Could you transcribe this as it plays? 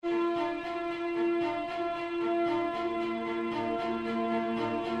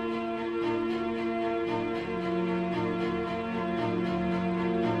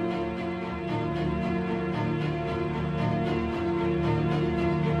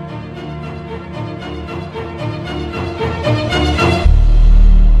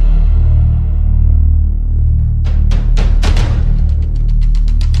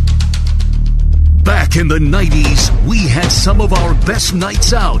the 90s, we had some of our best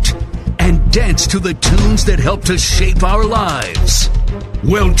nights out and danced to the tunes that helped to shape our lives.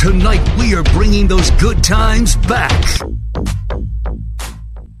 Well, tonight we are bringing those good times back.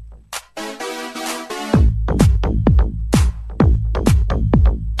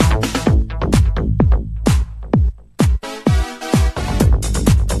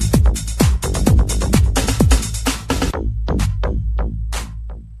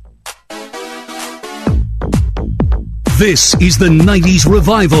 This is the 90s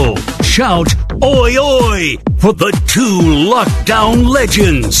revival. Shout, oi, oi, for the two lockdown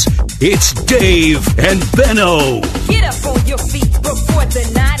legends. It's Dave and Benno. Get up on your feet before the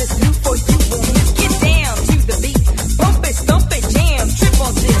night is new for you. Get down to the beat. Bump it, stomp it, jam, trip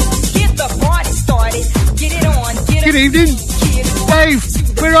on this. Get the party started. Get it on. Get Good evening. Dave,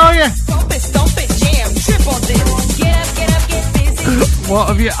 where are you? Bump it, stomp it, jam, trip on this. Get up, get busy. What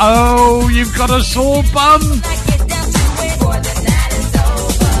have you? Oh, you've got a sore bum.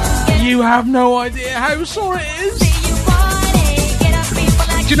 You have no idea how sore it is.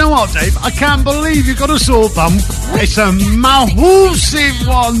 Do you know what, Dave? I can't believe you've got a sore bum. It's a massive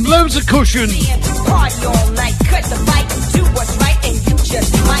one. Loads of cushion.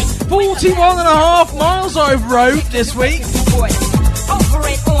 41 and a half miles I've rode this week.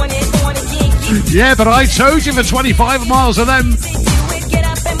 Yeah, but I told you for 25 miles of them.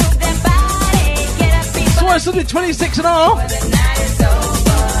 So I still did 26 and a half.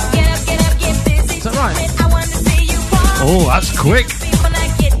 Is that right? Oh, that's quick.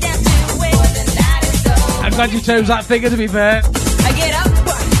 I'm glad you chose that figure, to be fair.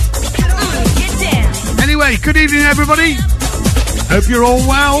 Anyway, good evening, everybody. Hope you're all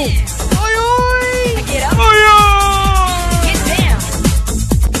well. Oi, oi! Oi, oi!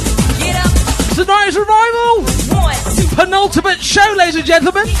 Tonight's revival! Penultimate show, ladies and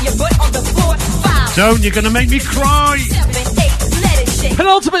gentlemen. Don't, you're going to make me cry.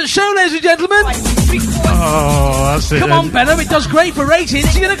 Penultimate show, ladies and gentlemen. Oh, that's it. Come on, Benno, it does great for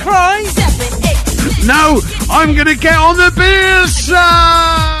ratings. You're going to cry? No, I'm going to get on the beer, sir.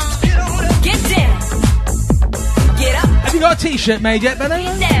 Get down. Get up. Have you got a t-shirt made yet, Benno?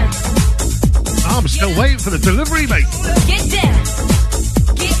 Get down. I'm still waiting for the delivery, mate. Get down.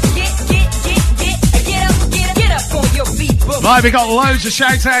 Get up on your feet. Right, we got loads of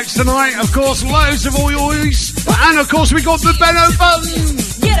shout-outs tonight. Of course, loads of oi-ois. And, of course, we got the Benno button.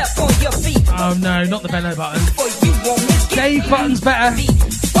 Get up on your feet. Oh, no, not the Benno button. Dave button's better.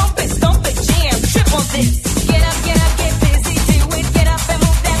 Bump it, stomp it, jam, trip on this. Get up, get busy, do it. Get up and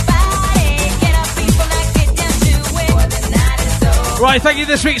move that body. Get up, people, now get down to it. Before the night is over. Right, thank you.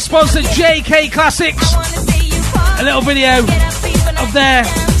 This week's sponsor, JK Classics. A little video of their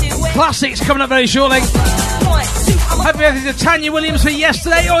classics coming up very shortly. Happy birthday to Tanya Williams for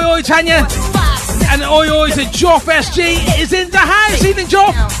yesterday. Oi, oi, Tanya. And oi, oi to Joff SG is in the house. Evening,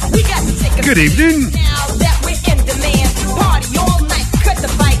 Joff. Good evening.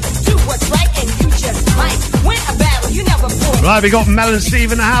 Right, we got Mel and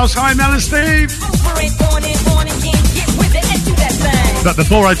Steve in the house. Hi, Mel and Steve. But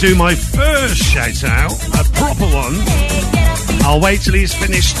before I do my first shout out, a proper one, I'll wait till he's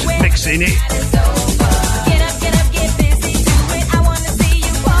finished mixing it.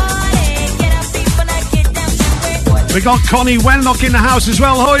 We got Connie Wenlock in the house as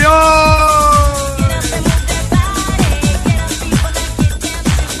well. Hoyo!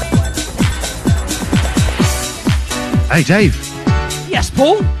 Hey, Dave. Yes,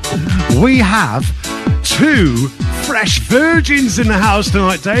 Paul? We have two fresh virgins in the house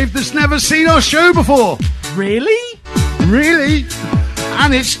tonight, Dave, that's never seen our show before. Really? Really?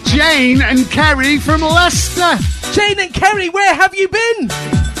 And it's Jane and Kerry from Leicester. Jane and Kerry, where have you been?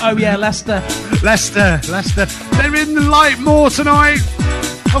 Oh, yeah, Leicester. Leicester. They're in the Lightmoor tonight.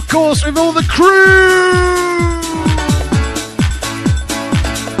 Of course, with all the crew.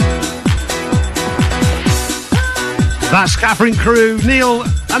 That's Catherine Crew, Neil,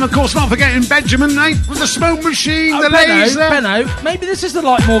 and of course not forgetting Benjamin, mate, with the smoke machine, the laser. Benno, maybe this is the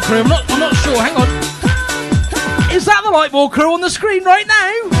Lightmoor Crew. I'm not sure. Hang on. Is that the Lightmoor Crew on the screen right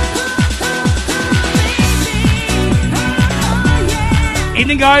now?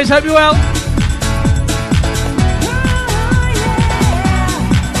 Evening, guys. Hope you're well.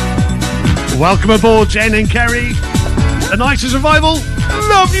 Welcome aboard, Jen and Kerry. The 90's revival.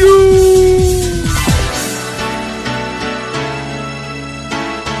 Love you.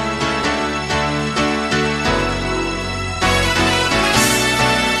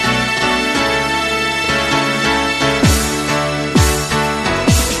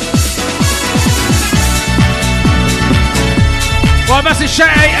 Right, massive shout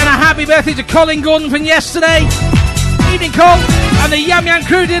out and a happy birthday to Colin Gordon from yesterday. Evening, Col. And the Yam Yam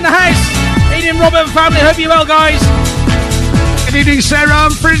crew in the house. Evening, Robert and family. Hope you're well, guys. Good evening, Sarah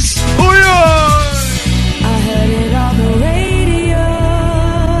Humphries. Oi, oi. I heard it on the radio.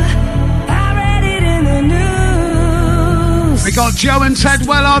 I read it in the news. We got Joe and Ted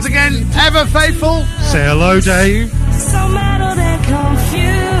Wellard again. Ever faithful. Say hello, Dave. So muddled and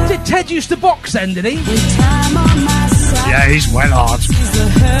confused. Did Ted used to box then, did he? With time on my side. Yeah, he's Wellard. She's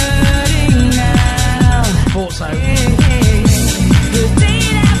hurting now. Thought so. The day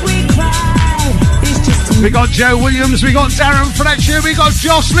that we cried is just We got Joe Williams, we got Darren Fletcher, we got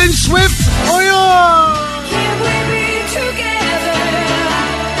Jocelyn Swift. Oi, oi. Can we be together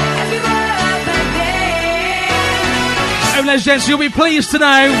as we were back then? Oh, ladies and gents, you'll be pleased to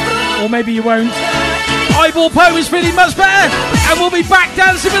know, or maybe you won't, Eyeball Poe is feeling much better and will be back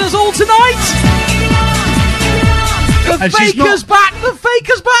dancing with us all tonight. The And she's faker's back, the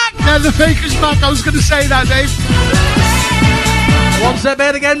faker's back. Yeah, the faker's back. I was going to say that, Dave. One step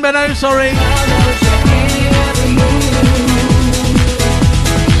ahead again, Benno, sorry.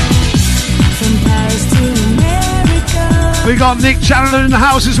 We got Nick Chandler in the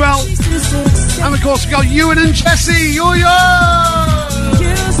house as well. And of course we got Ewan and Jessie. Yo, yo!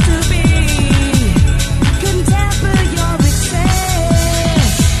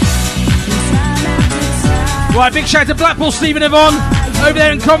 Right, big shout to Blackpool, Stephen Yvonne, over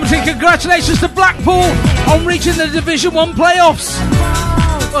there in Coventry. Congratulations to Blackpool on reaching the Division 1 playoffs.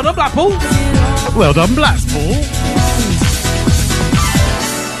 Well done, Blackpool. Well done, Blackpool.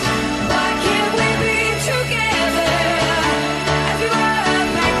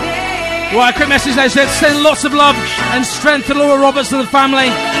 Right, quick message they said, send lots of love and strength to Laura Roberts and the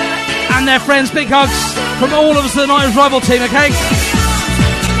family and their friends. Big hugs from all of us to the 90's rival team, okay?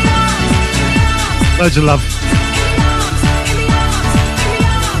 Loads of love.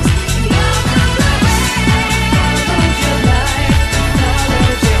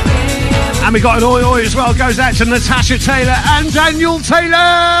 And we got an oi oi as well. Goes out to Natasha Taylor and Daniel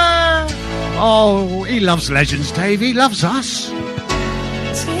Taylor. Oh, he loves Legends, Dave. He loves us.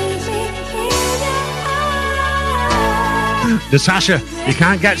 Natasha, you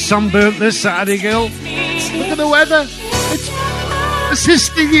can't get sunburnt this Saturday, girl. Look at the weather. It's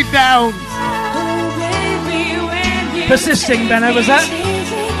persisting it down. Persisting, Benno, was that?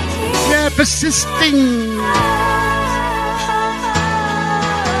 Yeah, persisting.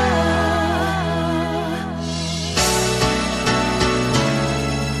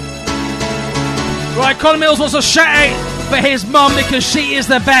 Right, Conor Mills wants a shout out for his mum because she is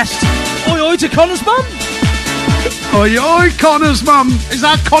the best. Oi oi to Conor's mum. Oi oi, Connor's mum. Is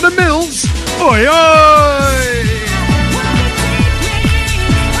that Connor Mills? Oi oi.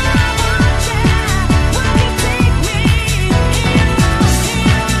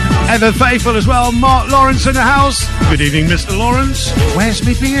 Ever faithful as well, Mark Lawrence in the house. Good evening, Mr. Lawrence. Where's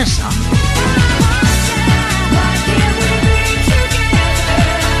me beer, son?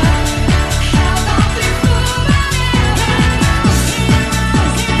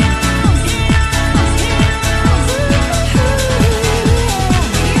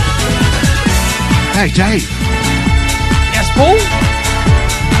 Hey, Dave. Yes, Paul?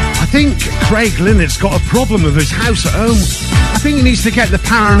 I think Craig Linnett's got a problem with his house at home. I think he needs to get the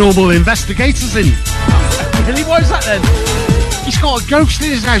paranormal investigators in. Really? Why is that then? He's got a ghost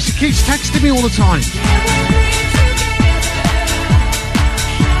in his house. He keeps texting me all the time.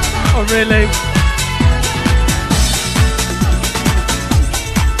 Oh, really?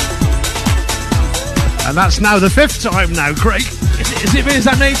 And that's now the 5th time now, Craig. Is it really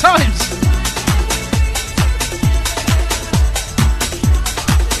that many times?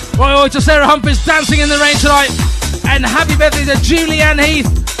 Right, to Sarah Humphries dancing in the rain tonight. And happy birthday to Julianne Heath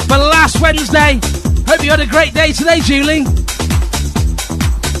for last Wednesday. Hope you had a great day today, Julie.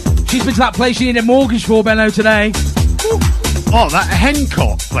 She's been to that place she needed a mortgage for, Benno, today. Oh, that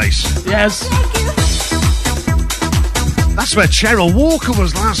Hencourt place. Yes. That's where Cheryl Walker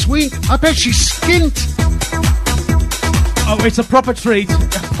was last week. I bet she's skint. Oh, it's a proper treat.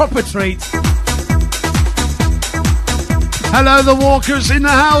 A proper treat. Hello, the Walkers in the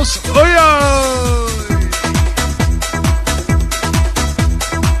house. Oi,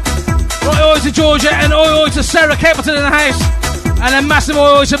 oi to Georgia and oi to Sarah Capleton in the house. And a massive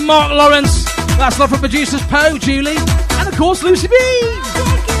oi to Mark Lawrence. That's love from producers Poe, Julie, and of course Lucy B.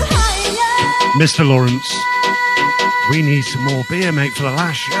 Mr. Lawrence, we need some more beer, mate, for the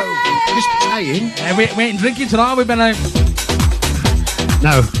last show. Just saying. Yeah, we ain't drinking tonight, are we, Benno?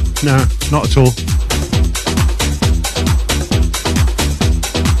 No, not at all.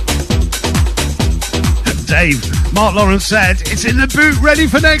 Dave, Mark Lawrence said it's in the boot, ready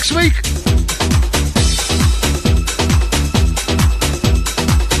for next week.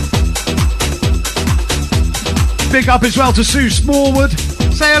 Big up as well to Sue Smallwood.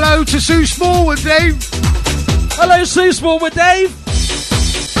 Say hello to Sue Smallwood, Dave. Hello, Sue Smallwood, Dave.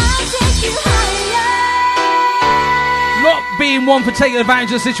 Not being one for taking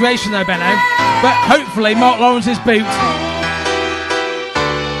advantage of the situation, though, Benno. But hopefully, Mark Lawrence's boot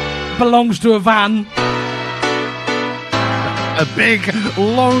belongs to a van. A big,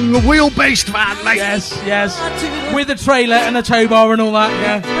 long, wheel-based van, mate. Yes. With a trailer and a tow bar and all that,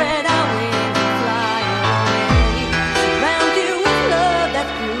 yeah.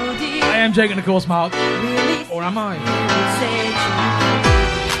 I am joking, of course, Mark. Or am I?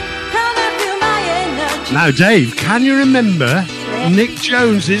 Now, Dave, can you remember Nick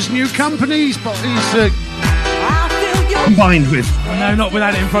Jones's new company he's combined with? Oh, no, not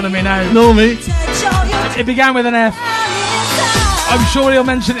without it in front of me, no. No, me. It began with an F. I'm sure he'll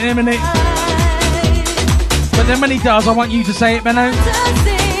mention it in a minute. But then when he does, I want you to say it, Benno.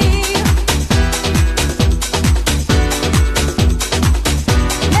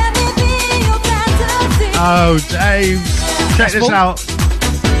 Oh, Dave. Check this out.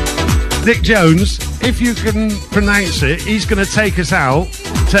 Nick Jones, if you can pronounce it, he's going to take us out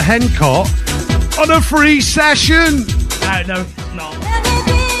to Hencott on a free session. No, not.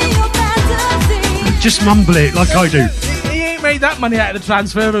 Just mumble it like I do. He ain't made that money out of the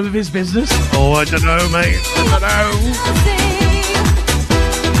transfer of his business. Oh, I don't know, mate. I don't know.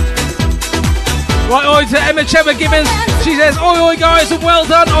 Right, oi to Emma Chemma Gibbons. She says, oi guys, and well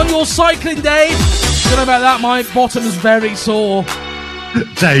done on your cycling day. Don't know about that, my bottom's very sore.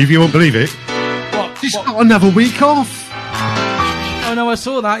 Dave, you won't believe it. What? She's got another week off. Oh no, I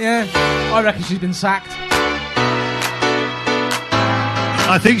saw that, yeah. I reckon she's been sacked.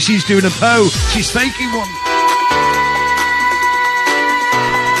 I think she's doing a po. She's faking one.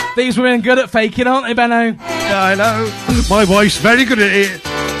 These women good at faking, aren't they, Benno? Yeah, I know. My wife's very good at it.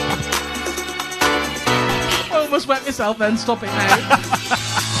 I almost wet myself then. Stop it now.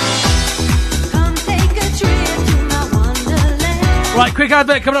 Right, quick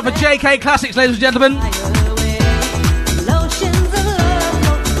advert coming up for JK Classics, ladies and gentlemen.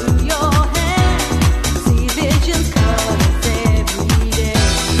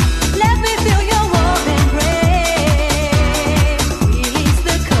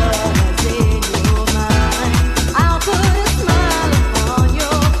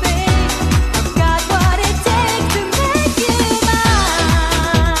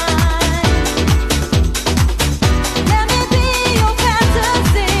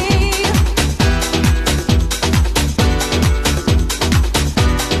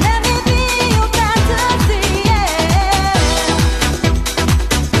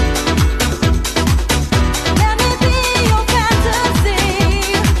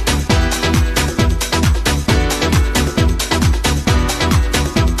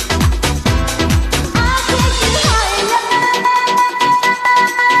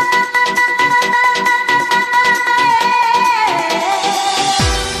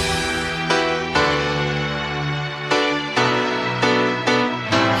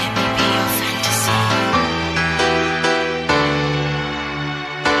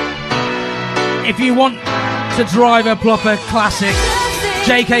 If you want to drive a proper classic,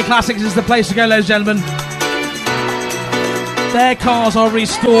 JK Classics is the place to go, ladies and gentlemen. Their cars are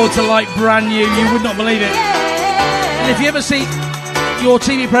restored to like brand new. You would not believe it. And if you ever see your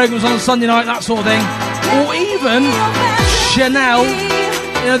TV programmes on a Sunday night, that sort of thing, or even Chanel,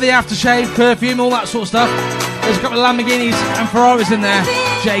 you know, the aftershave, perfume, all that sort of stuff, there's a couple of Lamborghinis and Ferraris in there.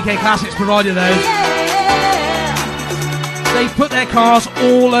 JK Classics provided those. They put their cars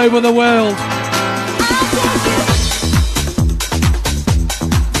all over the world.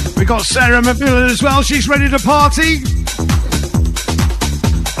 We got Sarah McMillan as well. She's ready to party.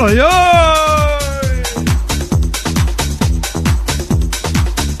 Oi, oi!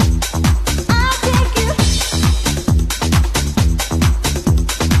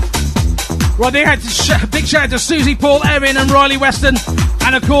 Right, big shout out to Susie, Paul, Erin and Riley Weston.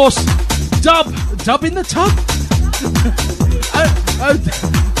 And of course, Dub in the tub?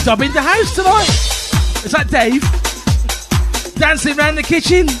 Dub in the house tonight? Is that Dave? Dancing around the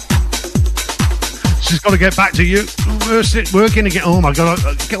kitchen? She's got to get back to you. Working to get home. I've got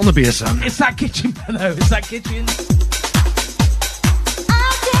to get on the beer, son. It's that kitchen, though. It's that kitchen.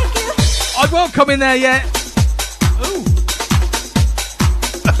 I won't come in there yet. Ooh.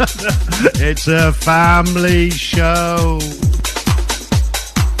 It's a family show.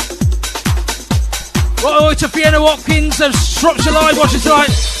 Right, to Fiona Watkins of Shropshire Live watching tonight.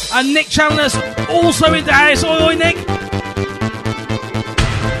 And Nick Chandler's also in the house. Oi, oi, Nick.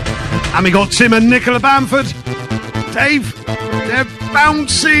 And we got Tim and Nicola Bamford. Dave, they're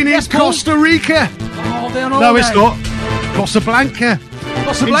bouncing in Costa Rica. Oh, they're on No, holiday. it's not. Costa Blanca.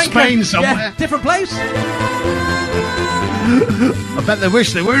 Costa Blanca. In Spain somewhere. Yeah, different place. I bet they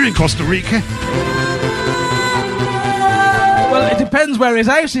wish they were in Costa Rica. Well, it depends where his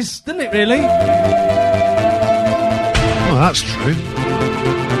house is, doesn't it, really? Oh, that's true.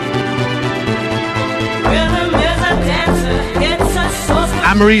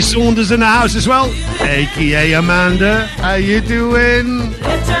 Anne-Marie Saunders in the house as well, a.k.a. Amanda. How you doing? Lift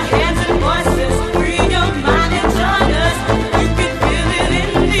your hands and voices, free your mind and join us. You can feel it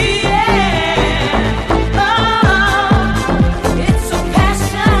in the air. Oh, it's a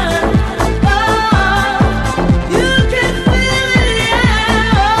passion. Oh, you can feel it in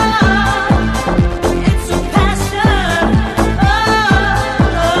the air. It's a passion.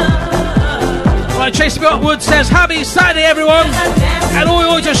 Right, Tracy Wood says, happy Saturday, everyone. And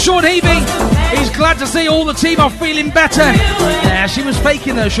oi, oi to Sean Heavey. He's glad to see all the team are feeling better. Yeah, she was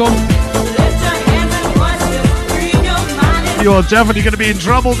faking though, Sean. You're definitely going to be in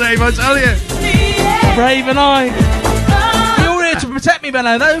trouble, Dave, I tell you. Brave and I. You're here to protect me,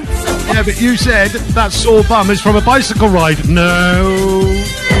 Benno, though. Yeah, but you said that sore bum is from a bicycle ride. No.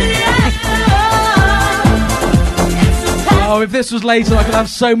 Oh, if this was later, I could have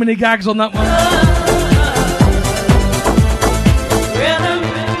so many gags on that one.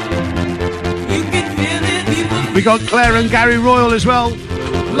 We got Claire and Gary Royal as well.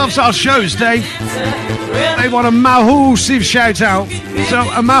 Loves our shows, Dave. They want a massive shout out. So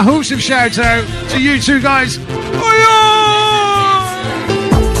a massive shout out to you two guys.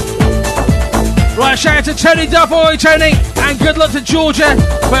 Right, shout out to Tony Duff. Oi, Tony. And good luck to Georgia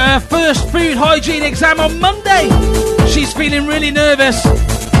for her first food hygiene exam on Monday. She's feeling really nervous.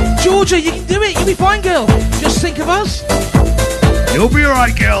 Georgia, you can do it. You'll be fine, girl. Just think of us. You'll be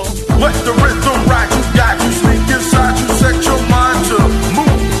alright, girl. Let the rhythm rock you, got you, sneak inside you, set your mind to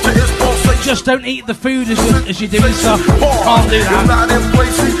move to its pulsation. Just don't eat the food as you're doing stuff. Can't do that. Not in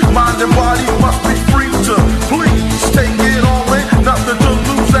place, mind and body must be free to please take it all in, nothing to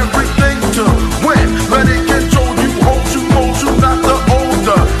lose, everything to win. Let it control you, hold you, not the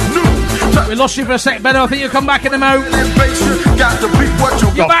older, new. We lost you for a sec, Benno. I think you'll come back in a mo. Got to be what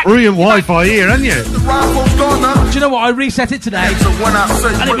you You're back. Brilliant Wi-Fi here, haven't you? Do you know what? I reset it today,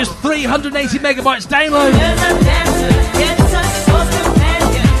 and it was 380 megabytes download.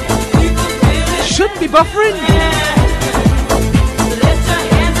 Shouldn't be buffering.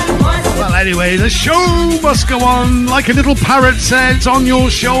 Well, anyway, the show must go on, like a little parrot said on your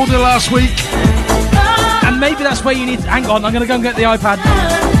shoulder last week. And maybe that's where you need to... Hang on, I'm going to go and get the iPad.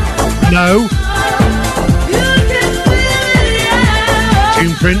 No.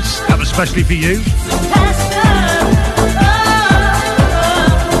 Tune Prince, that was especially for you.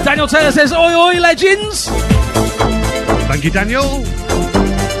 Daniel Taylor says, oi, oi, legends. Thank you, Daniel.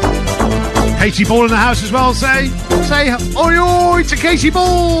 Katie Ball in the house as well, say oi, oi to Katie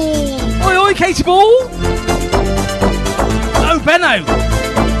Ball. Oi, oi, Katie Ball. Oh, Benno.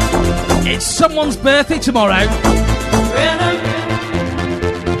 It's someone's birthday tomorrow.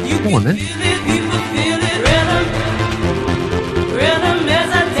 Go on then.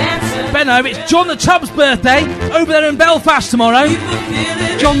 Benno, it's John the Tub's birthday over there in Belfast tomorrow.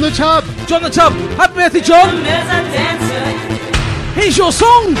 John the Tub. John the Tub. Happy birthday, John. Here's your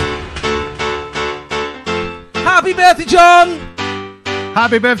song. Happy birthday, John.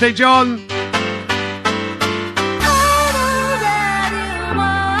 Happy birthday, John.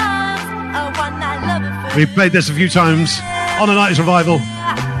 We played this a few times on a 90's revival.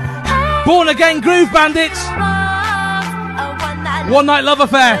 Born Again Groove Bandits. One Night Love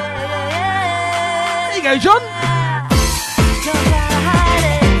Affair. There you go, John.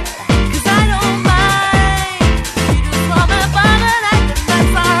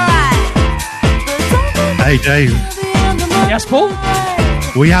 Hey, Dave. Yes, Paul?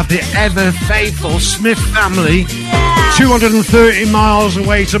 We have the ever faithful Smith family 230 miles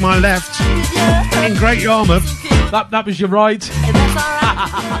away to my left in Great Yarmouth. That was your right.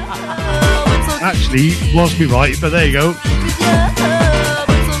 Actually, was me right, but there you go.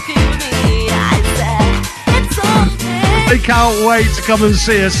 They can't wait to come and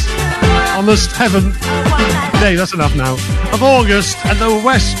see us on the 7th day, that's enough now, of August at the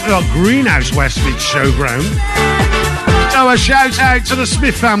Greenhouse Westmead Showground. So a shout out to the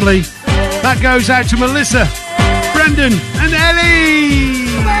Smith family. That goes out to Melissa, Brendan and Ellie.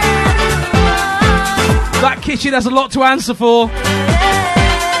 That kitchen has a lot to answer for.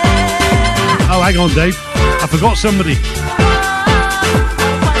 Oh, hang on, Dave. I forgot somebody.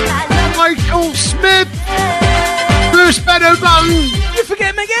 first Benno button. You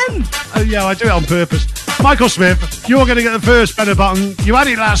forget him again. Oh, yeah, I do it on purpose. Michael Smith, you're going to get the first Benno button. You had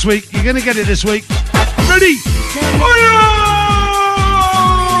it last week. You're going to get it this week. Ready?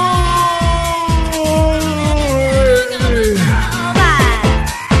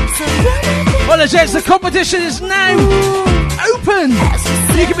 Well, gents, the competition is now open.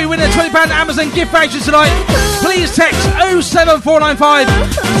 You can be winning a £20 Amazon gift voucher tonight. Please text 07495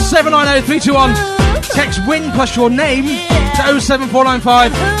 790 321. Text WIN plus your name to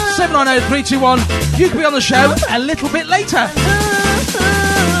 07495 790 321. You can be on the show a little bit later.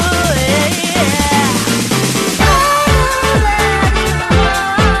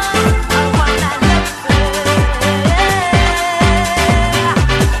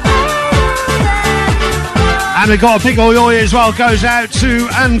 And we got a big oi oi as well, goes out to,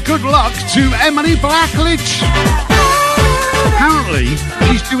 and good luck to Emily Blackledge. Apparently,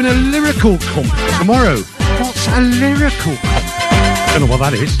 she's doing a lyrical comp tomorrow. What's a lyrical comp? Don't know what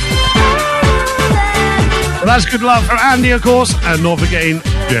that is. Well, that's good luck for Andy, of course, and not forgetting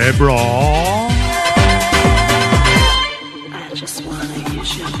Deborah. I just wanna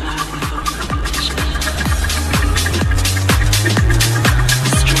use your body for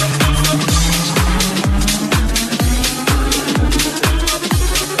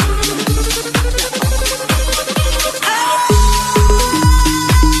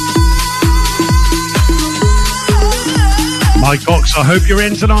Mike Cox, I hope you're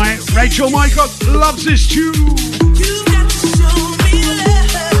in tonight. Rachel Mycock loves this tune.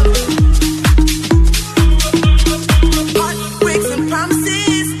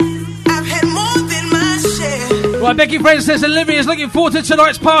 Well, Becky Friend says Olivia is looking forward to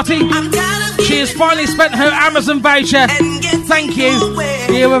tonight's party. She has finally spent her Amazon voucher. Thank you.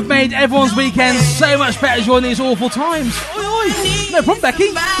 You have made everyone's weekend so much better during these awful times. Oi, oi. No problem, Becky.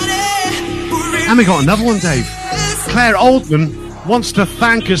 And we got another one, Dave. Claire Oldman wants to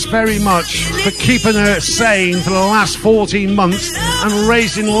thank us very much for keeping her sane for the last 14 months and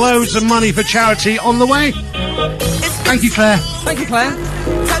raising loads of money for charity on the way. Thank you, Claire. Thank you, Claire.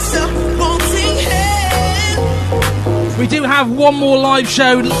 We do have one more live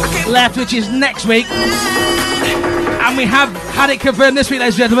show left, which is next week. And we have had it confirmed this week,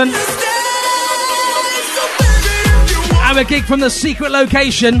 ladies and gentlemen. And a gig from the secret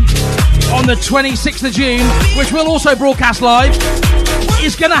location on the 26th of June, which will also broadcast live,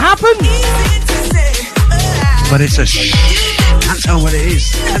 is going to happen. But it's a shh. Can't tell what it is.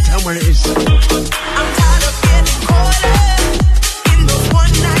 Can't tell where it is.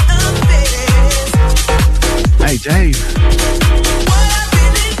 Hey, Dave.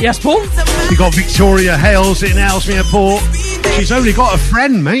 Yes, Paul? You got Victoria Hales in Ellesmere Port. She's only got a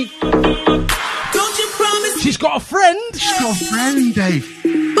friend, mate. She's got a friend? She's got a friend, Dave.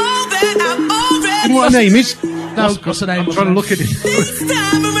 And what her name is? No, what's her name? I'm trying to look at it.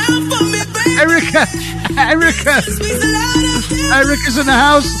 Erica. Erica's in the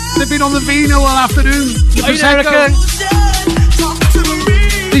house. They've been on the vino all afternoon. Are you Erica?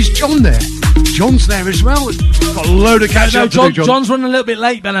 Is John there? John's there as well. Got a load of catch up to do, John. John's running a little bit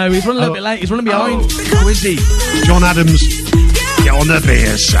late, Benno. He's running a little bit late. He's running behind. Who is he? John Adams. Get on the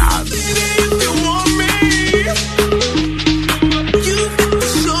beer, son.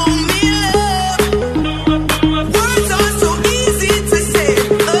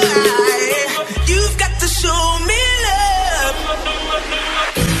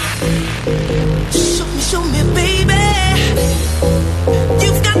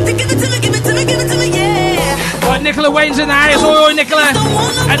 Nicola Wayne's in the house. Oi, oi, Nicola.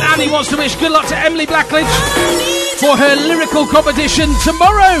 And Annie wants to wish good luck to Emily Blackledge for her lyrical competition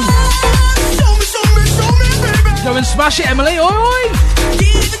tomorrow. Go and smash it, Emily. Oi, oi.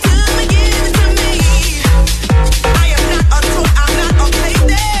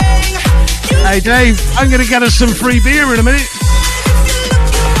 Hey, Dave, I'm going to get us some free beer in a minute.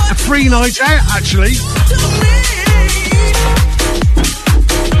 A free night out, actually.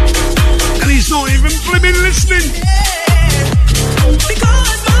 And he's not even blimmin' listening.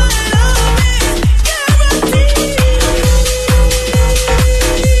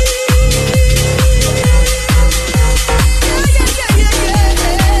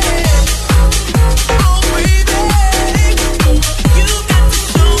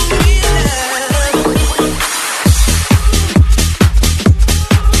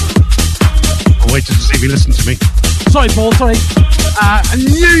 I'll wait to see if he listens to me. Sorry, Paul, sorry. I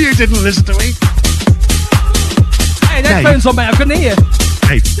knew you didn't listen to me. Hey, that phone's on, mate. I couldn't hear you.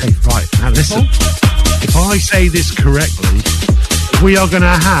 Hey, right. Now listen. If I say this correctly, we are going to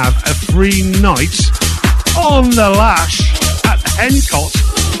have a free night on the lash at Hencott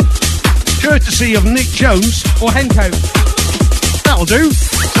courtesy of Nick Jones. Or Hencoat. That'll do.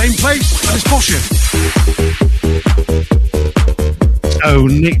 Same place, but it's posher. Oh,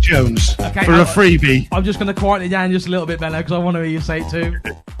 Nick Jones for a freebie. I'm just going to quieten it down just a little bit, Benno, because I want to hear you say it too.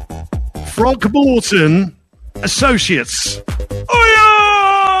 Throgmorton Associates.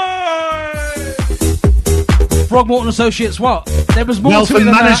 Throgmorton Associates what? There was more Wealth to it and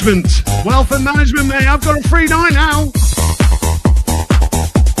than management. That. Wealth and management, mate. I've got a free night now.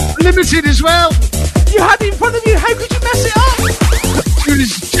 Limited as well. You had it in front of you. How could you mess it up?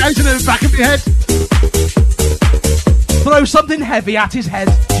 Julie's shouting at the back of your head. Throw something heavy at his head,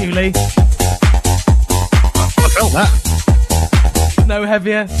 Julie. I felt that. No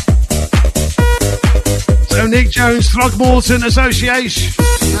heavier. So Nick Jones, Throgmorton Association.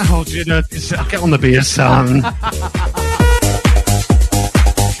 Oh, you know, I'll get on the beer, son.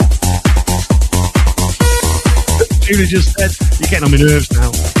 Julie just said, you're getting on my nerves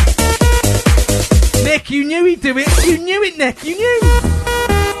now. Nick, you knew he'd do it. You knew it, Nick. You knew.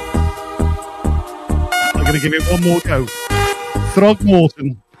 I'm going to give it one more go.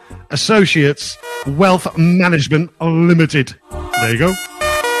 Throgmorton Associates Wealth Management Limited. There you go.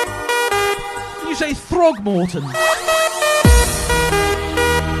 You say Throgmorton.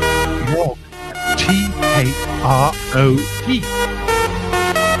 Throg. T-A-R-O-G.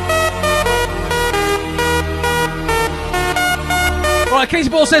 Right, Casey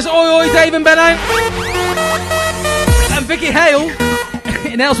Ball says, oi, oi, Dave and Benno. And Vicky Hale,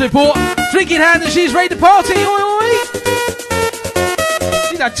 in Ellsworth Port, drink in hand and she's ready to party, oi, oi.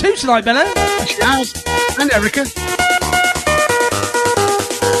 She's had two tonight, Benno. She has. And Erica.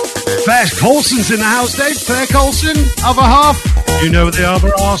 Claire Colson's in the house, Dave. Claire Colson, other half. You know what the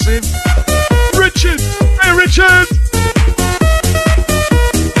other half is. Richard! Hey, Richard!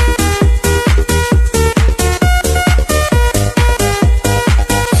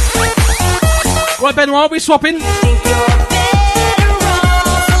 Right, Ben, are we swapping?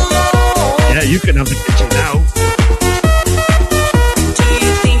 Yeah, you can have the kitchen now.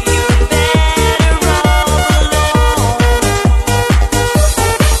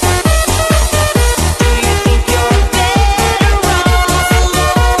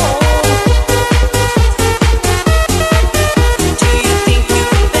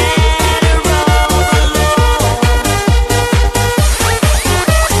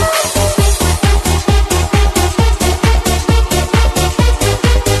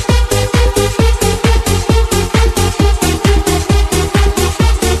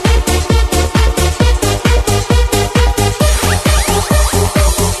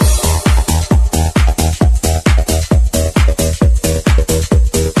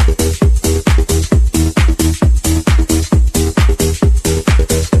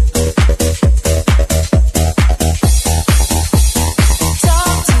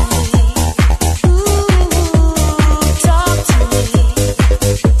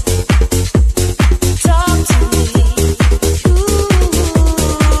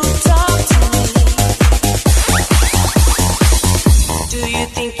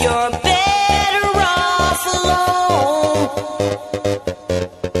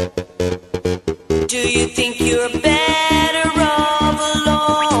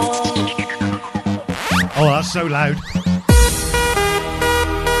 So loud.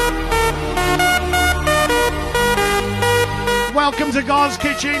 Welcome to God's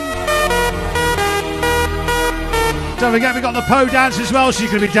Kitchen. Don't forget we got the Po dance as well. She's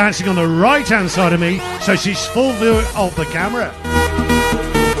going to be dancing on the right hand side of me, so she's full view of the camera.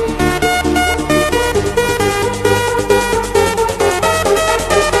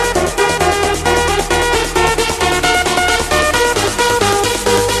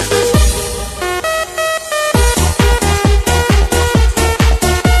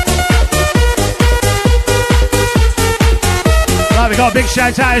 Got a big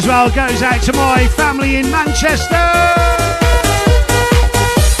shout out as well, goes out to my family in Manchester.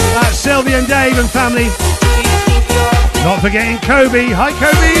 That's Sylvia and Dave and family. Not forgetting Kobe. Hi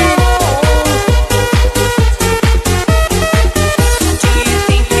Kobe.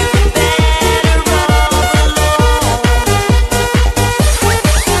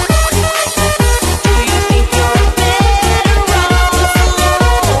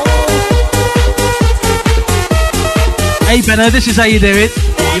 Hey Benno, this is how you do it.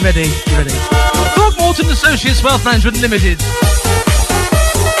 You ready? You ready? Throgmorton Associates Wealth Management Limited.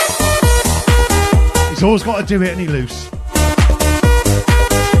 He's always got to do it, and he's loose.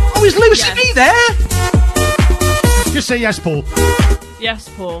 Oh, is Lucy B there? Just say yes, Paul. Yes,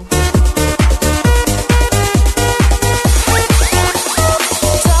 Paul.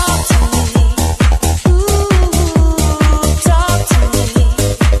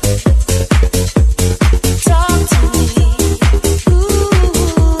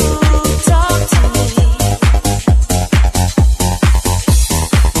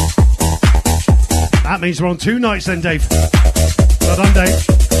 That means we're on 2 nights then, Dave. Well done, Dave.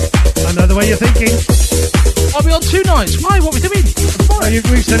 I know the way you're thinking. I'll be on 2 nights. Why? What are we doing? Well,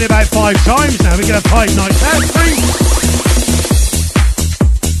 we've said it about 5 times now. We can have 5 nights out. 3.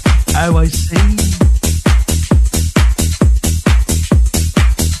 Oh, I see.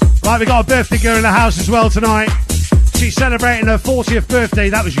 Right, we got a birthday girl in the house as well tonight. She's celebrating her 40th birthday.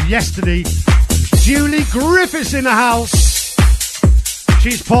 That was yesterday. Julie Griffiths in the house.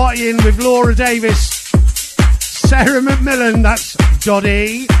 She's partying with Laura Davis, Sarah McMillan, that's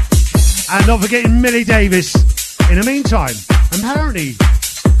Doddy, and not forgetting Millie Davis. In the meantime, apparently,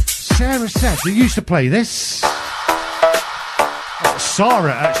 Sarah said they used to play this. Oh,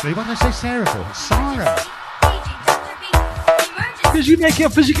 Sarah, actually. What did I say Sarah for? It's Sarah. Because you make it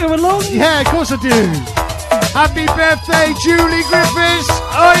up as you go along. Yeah, of course I do. Happy birthday, Julie Griffiths.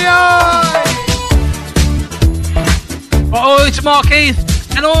 Oi, oi. Oi to Mark Heath.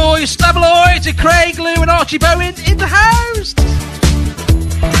 And oi, Stubble oi to Craig, Lou and Archie Bowen in the house.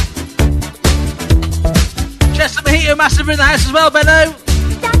 Chester Mojito Massive in the house as well, Benno.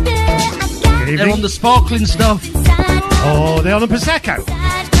 They're on the sparkling stuff. Oh, they're on the Prosecco.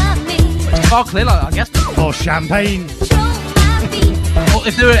 It's sparkling, I guess. Or champagne. Well,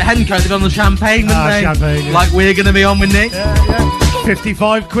 if they were at Henco, they'd be on the champagne, wouldn't they? Champagne, yeah. Like we're going to be on with Nick. Yeah, yeah.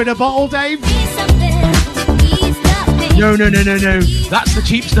 55 quid a bottle, Dave. No. That's the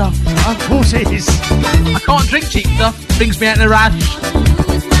cheap stuff. Of course it is. I can't drink cheap stuff. Brings me out in a rash.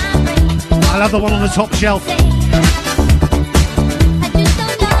 I love the one on the top shelf.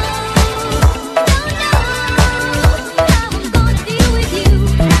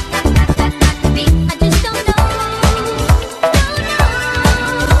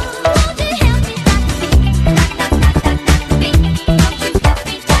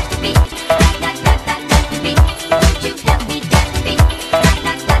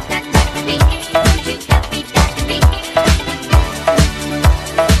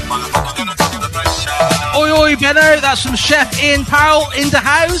 Benno, that's from Chef Ian Powell in the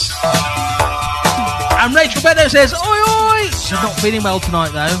house. And Rachel Benno says, oi oi! She's not feeling well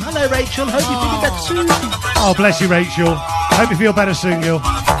tonight though. Hello Rachel, hope you're feeling better soon. Oh, bless you, Rachel. Hope you feel better soon, girl.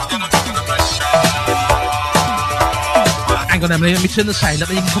 Hang on, Emily, let me turn the sound up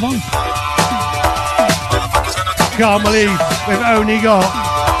and you can come on. Can't believe we've only got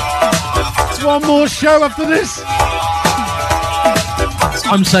one more show after this.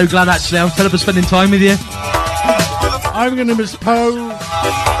 I'm so glad actually, I'm fed up of spending time with you. I'm going to miss Poe.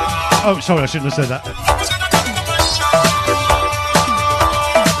 Oh, sorry, I shouldn't have said that.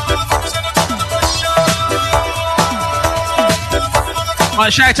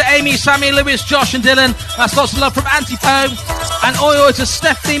 Right, shout out to Amy, Sammy, Lewis, Josh and Dylan. That's lots of love from Auntie Poe. And oi oi to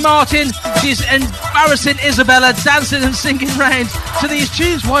Stephanie Martin. She's embarrassing Isabella, dancing and singing round to these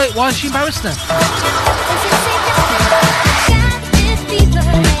tunes. Why is she embarrassed then?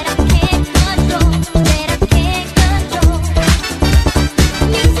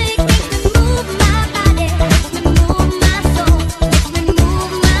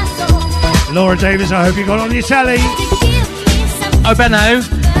 Laura Davis, I hope you got on your telly. Oh, Benno.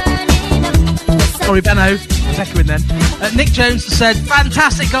 Sorry, Benno. I was echoing then. Nick Jones said,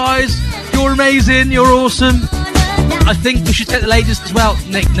 fantastic, guys. You're amazing. You're awesome. I think we should take the ladies as well.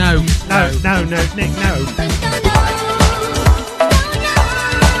 Nick, no. No, Nick, no.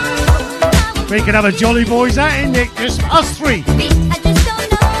 We could have a Jolly Boys outing, Nick. Just us 3.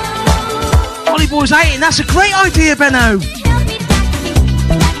 Jolly Boys outing. That's a great idea, Benno.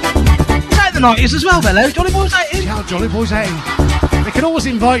 The 90's as well, Benno. Jolly Boys outing. Yeah, Jolly Boys outing. We can always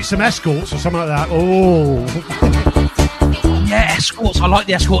invite some escorts or something like that. Oh. Yeah, escorts. I like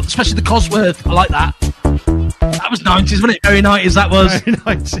the escorts, especially the Cosworth. I like that. That was 90's, wasn't it? Very 90's, that was. Very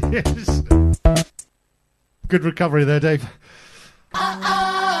 90's. Good recovery there, Dave.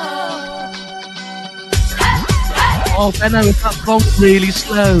 Oh, Benno, that song's really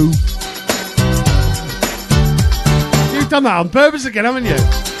slow. You've done that on purpose again, haven't you?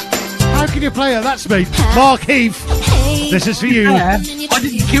 How can you play it? That's me. Mark Heath. This is for you. Yeah, I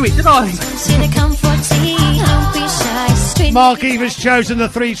didn't cue it, did I? Mark Heath has chosen the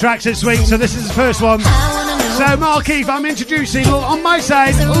 3 tracks this week, so this is the first one. So, Mark Heath, I'm introducing, on my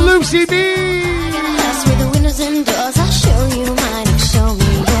side, Lucy B. That's where the windows and doors, I'll show you mine and show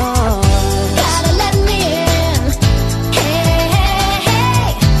me yours. Gotta let me in. Hey, hey,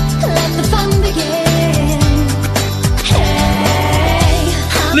 hey. Let the fun begin.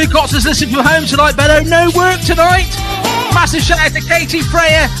 Hey. Luke Cox is listening from home tonight, Benno. No work tonight. Massive shout out to Katie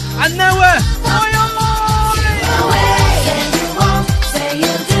Freya and Noah.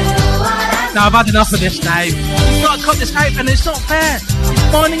 Now I've had enough of this now. You've got to cut this out, and it's not fair.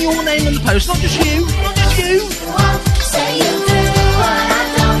 minding your name in the post, not just you. Not just you. Say you do what I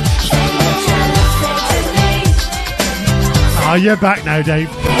don't. Say you trust, say to me. Oh, you're back now, Dave.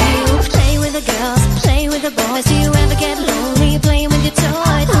 You play with the girls, play with the boys. Do you ever get lonely playing with your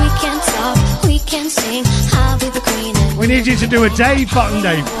toys? We can talk, we can sing. I'll be the queen and We need you to do a Dave button,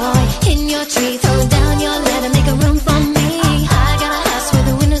 Dave. boy. In your tree, throw down your ladder, make a room for me. I got a house with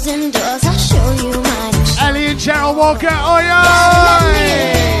the windows and doors. I'll show you mine. Ellie and Cheryl Walker, oi, Let oi! me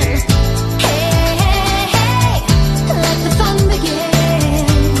in. Hey, hey, hey, let the fun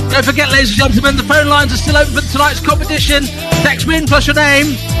begin. Don't forget, ladies and gentlemen, the phone lines are still open for tonight's competition. Text me in plus your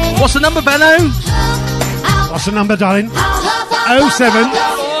name. What's the number, Benno? What's the number, darling? 07.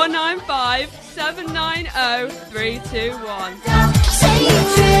 495 790 321. Say you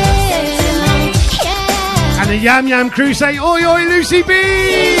drill, yeah. And the Yam Yam crew say, oi, oi, Lucy B!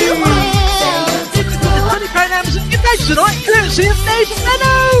 You will. Funny pronouns and your names tonight, courtesy of Dave and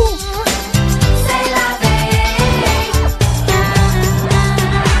Benno. Say la vie.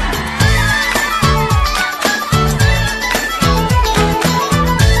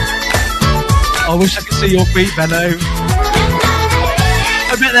 I wish I could see your feet, Benno.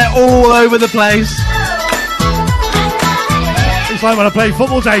 I bet they're all over the place. It's like when I play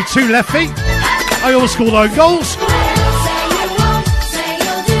football, Dave, 2 left feet. I always score own goals. Say you won't, say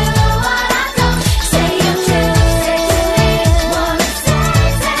you'll do what I don't. Say you do, wanna say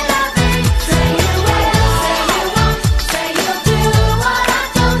la vie. Say you will, say you won't, say you'll do what I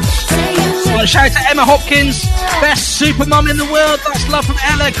don't. Say you Well, shout out to Emma Hopkins, best super mum in the world. That's love from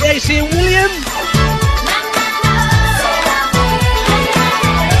Ella, Gracie and William.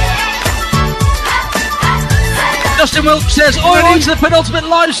 Justin Wilkes says, on to the penultimate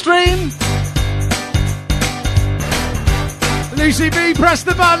live stream. Lucy B, press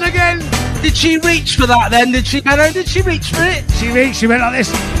the button again. Did she reach for that then? Did she, Benno? Did she reach for it? She reached, she went like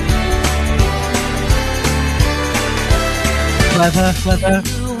this. Clever, clever.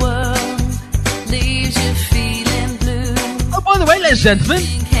 Oh, by the way, ladies and gentlemen,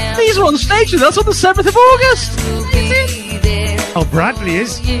 these are on stage with us on the 7th of August. Oh, Bradley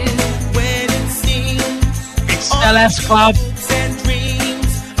is. It's LS Club.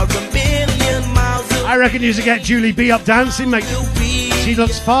 I reckon you should get Julie B up dancing, mate. She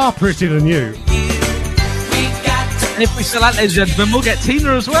looks far prettier than you. And if we sell out, ladies and gentlemen, we'll get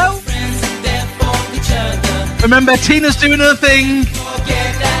Tina as well. Remember, Tina's doing her thing.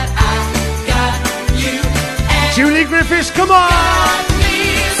 Julie Griffiths, come on!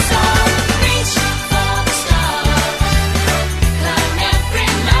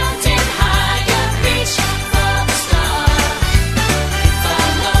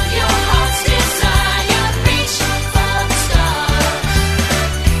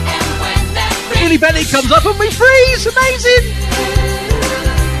 Julie Benny comes up and we freeze. Amazing.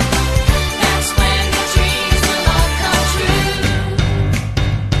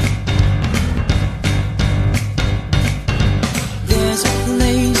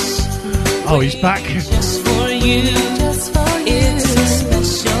 Oh, he's back. Just for you, it's a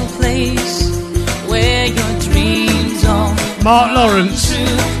special place where your dreams are Mark Lawrence,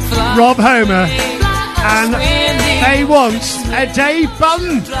 Rob Homer, and they want a Dave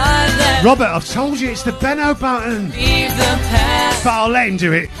button. Robert, I've told you it's the Benno button. But I'll let him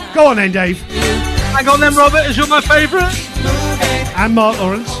do it. Go on then, Dave. Hang on then, Robert, as you're my favourite. And Mark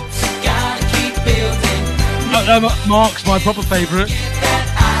Lawrence. No, Mark's my proper favourite.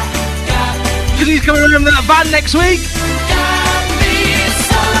 Because he's coming around in that van next week.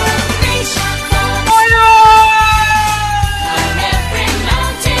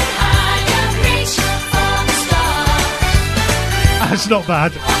 That's not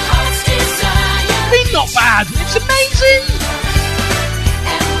bad. It's not bad. It's amazing.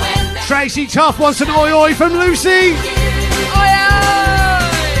 Tracy Tough wants an oi oi from Lucy.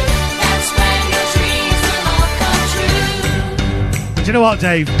 Do you know what,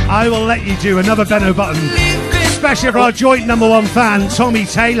 Dave? I will let you do another Benno button, especially for our joint #1 fan, Tommy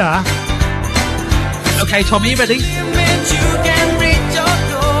Taylor. Okay, Tommy, you ready?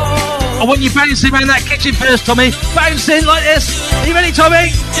 I want you bouncing around that kitchen first, Tommy. Bouncing like this. Are you ready,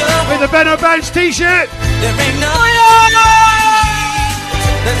 Tommy? With the Benno Bounce t-shirt.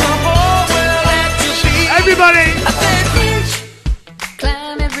 Everybody!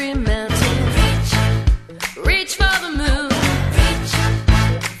 Climb every mountain, reach for the moon,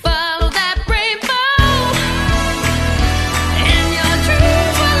 follow that rainbow, and your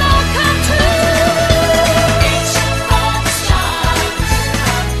dreams will all come true. Reach for the stars,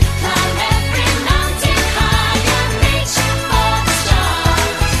 climb every mountain higher. Reach for the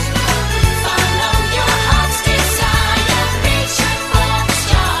stars, follow your heart's desire. Reach for the stars.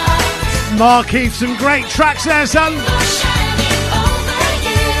 Mark Heath, some great tracks there, son.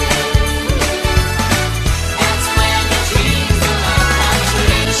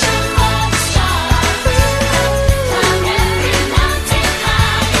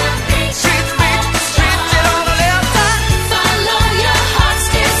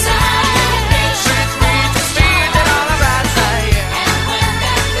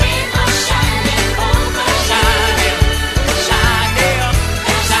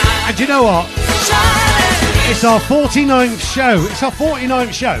 And you know what? It's our 49th show. It's our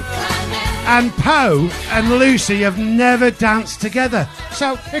 49th show. And Poe and Lucy have never danced together.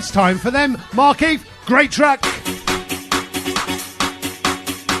 So it's time for them. Mark Heath, great track.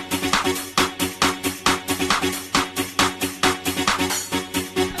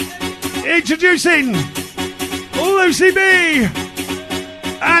 Introducing Lucy B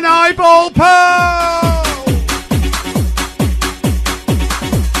and Eyeball Poe.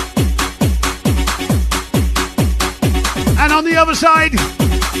 And on the other side,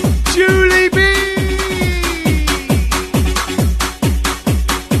 Julie B.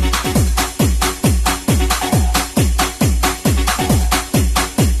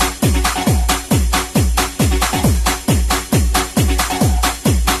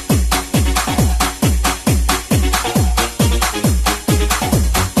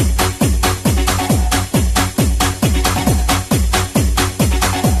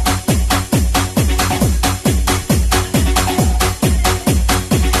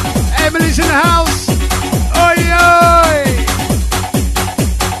 Emily's in the house. Oi, oi.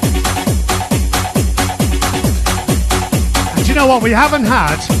 And do you know what? We haven't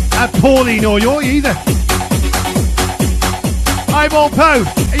had Pauline Oi Oi either. Eyeball Poe,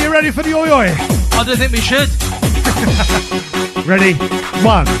 are you ready for the Oi Oi? I don't think we should. Ready?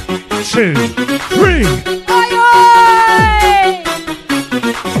 1, 2, 3.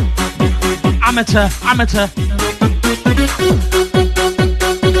 Amateur.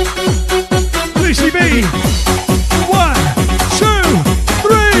 Lucy B. 1, 2,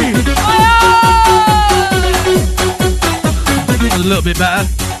 3. A little bit better.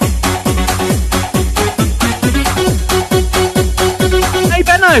 Hey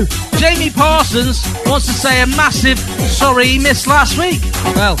Benno, Jamie Parsons wants to say a massive sorry he missed last week.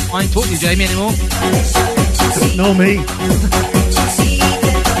 Well, I ain't talking to you, Jamie, anymore. Nor me.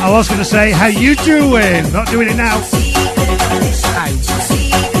 I was going to say, how you doing? Not doing it now.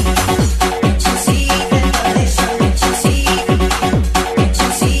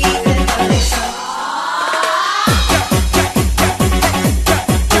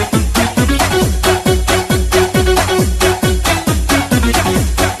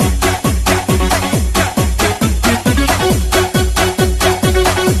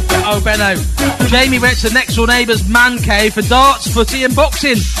 Benno. Jamie went to next door neighbour's man cave for darts, footy and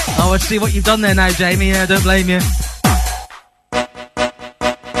boxing. Oh, I see what you've done there now, Jamie. Yeah, don't blame you.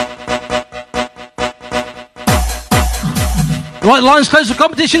 Right, lines close for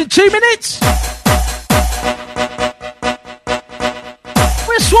competition in 2 minutes.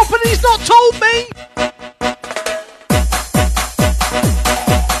 We're swapping, he's not told me.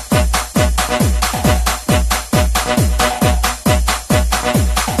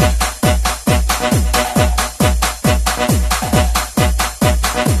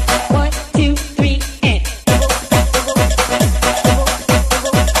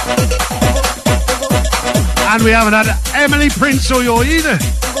 And we haven't had Emily Prince or you either.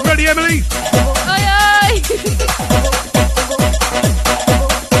 Ready, Emily? Aye, aye.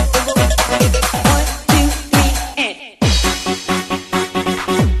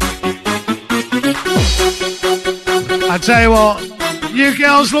 I tell you what, you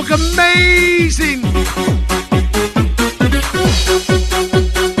girls look amazing.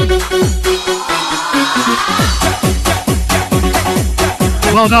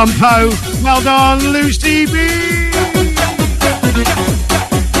 Well done, Poe. Well done, Lucy B.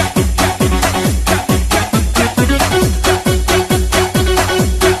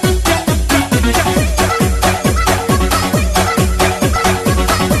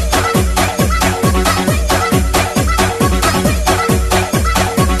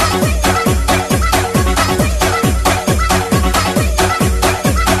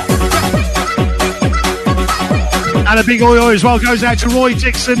 And a big oi oi as well goes out to Roy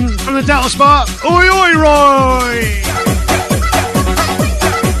Dixon from the Delta Spa. Oi oi, Roy!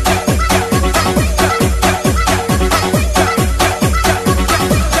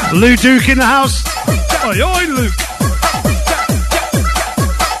 Lou Duke in the house. Oi oi, Luke.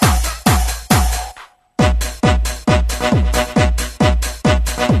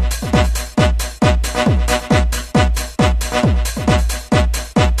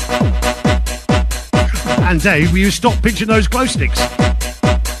 And Dave, will you stop pinching those glow sticks?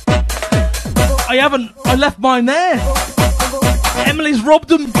 I haven't. I left mine there. Emily's robbed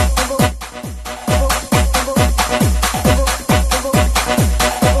them.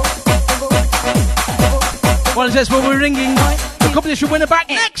 Well, it says we're ringing the competition winner back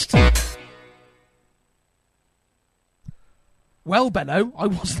next. Well, Benno, I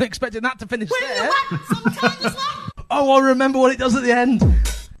wasn't expecting that to finish there. Oh, I remember what it does at the end.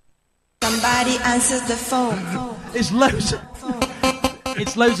 Somebody answers the phone. It's loads.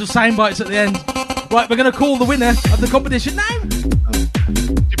 It's loads of sound bites at the end. Right, we're going to call the winner of the competition now.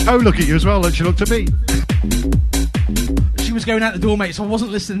 Did Poe look at you as well, and she looked at me? She was going out the door, mate, so I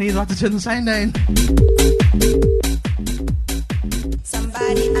wasn't listening either. I had to turn the sound down.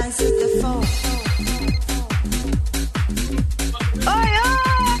 Somebody answers the phone.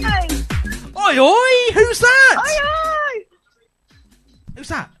 Oi, oi! Who's that? Oi, oi! Who's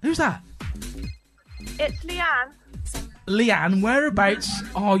that? Who's that? It's Leanne Leanne, whereabouts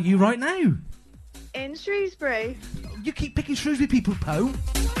are you right now? in Shrewsbury. You keep picking Shrewsbury people, Poe.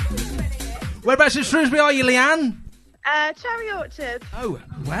 Whereabouts in Shrewsbury are you, Leanne? Cherry Orchard. Oh,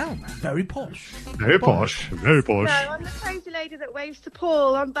 well, very posh. Very posh, very posh. No, I'm the crazy lady that waves to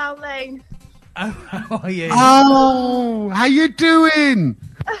Paul on Bell Lane. Oh, how are you? Oh, how you doing?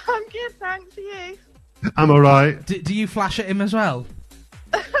 I'm good, thanks. Are you? I'm all right. Do you flash at him as well?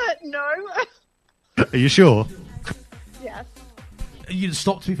 No. Are you sure? Yes. You'd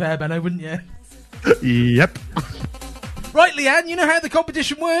stop, to be fair, Benno, wouldn't you? Yep. Right, Leanne, you know how the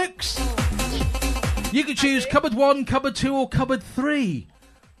competition works. You can choose cupboard 1, cupboard 2, or cupboard 3.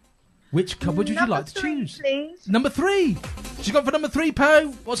 Which cupboard would you Number like to 3, choose? please. Number 3. She's gone for number 3, Poe.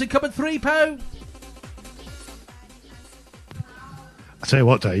 What's in cupboard 3, Poe? I tell you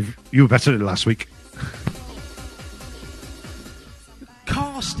what, Dave, you were better than last week.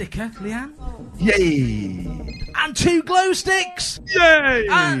 Car sticker, Leanne. Yay! And 2 glow sticks. Yay! You've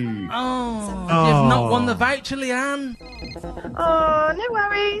not won the voucher, Leanne. Oh, no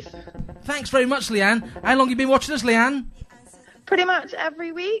worries. Thanks very much, Leanne. How long have you been watching us, Leanne? Pretty much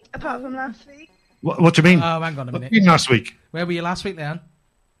every week, apart from last week. What do you mean? Oh, hang on a minute. What did you mean last week? Where were you last week, Leanne?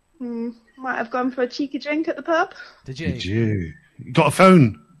 Might have gone for a cheeky drink at the pub. Did you? Did you? You got a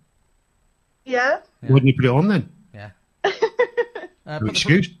phone? Yeah. Why didn't you put it on then? Yeah.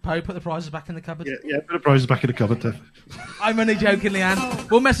 Excuse? Poe, put the prizes back in the cupboard. Yeah, put the prizes back in the cupboard, Dave. I'm only joking, Leanne.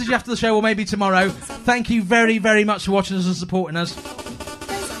 We'll message you after the show or maybe tomorrow. Thank you very, very much for watching us and supporting us.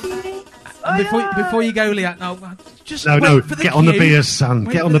 And before you go, Leanne, just wait for the get on the cue. beers, son.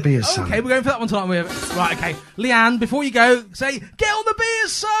 Wait Get for on the beers, son. Okay, we're going for that one tonight. Right, okay. Leanne, before you go, say, get on the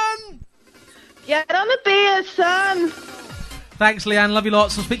beers, son! Get on the beer, son. Thanks, Leanne. Love you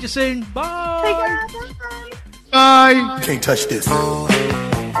lots. I'll speak to you soon. Bye! Take care. Bye. Bye! You can't touch this. You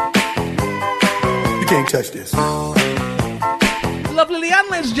can't touch this. Lovely Leanne,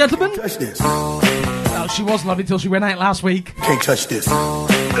 ladies and gentlemen. Touch this. Oh, she was lovely till she went out last week. You can't touch this.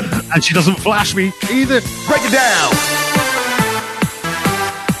 And she doesn't flash me either. Break it down.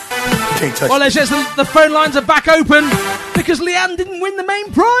 You can't touch Well, this. it says the phone lines are back open because Leanne didn't win the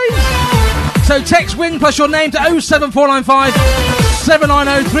main prize. So text win plus your name to 07495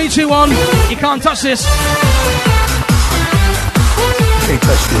 790 321. You can't touch this. You can't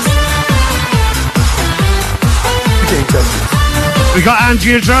touch this. You can't touch this. We got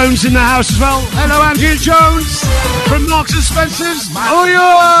Andrea Jones in the house as well. Hello, Andrea Jones from Marks and Spencer's. Oh,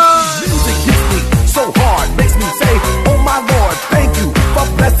 yeah! Music hits me so hard, makes me say, oh my Lord, thank you for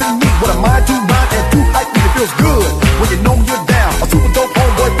blessing me. What a mind to mind and to hype me. It feels good when you know you're down. A super dope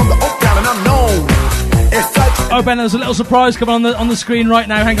homeboy from the Oak Town and I'm known as such. Oh, Ben, there's a little surprise coming on the screen right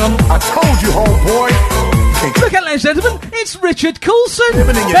now. Hang on. I told you, homeboy. Look at, ladies and gentlemen, it's Richard Coulson.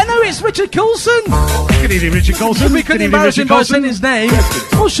 Benno, it's Richard Coulson. Good evening, Richard Coulson. We couldn't embarrass him by saying his name.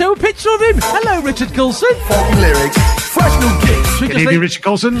 We'll show a picture of him. Hello, Richard Coulson. Funky lyrics, fresh new kicks. Good evening, Richard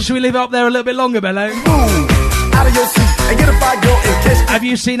Coulson. Should we leave it up there a little bit longer, Benno? Move out of your seat and get a fire girl and kiss. Have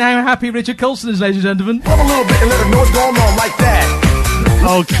you seen how happy Richard Coulson is, ladies and gentlemen? Pump a little bit and let her know what's going on like that.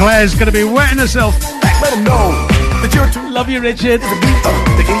 Oh, Claire's going to be wetting herself. Back, let them know that you're too. Love you, Richard. The beat up,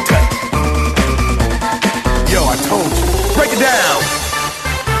 they can't touch. Yo, I told you. Break it down.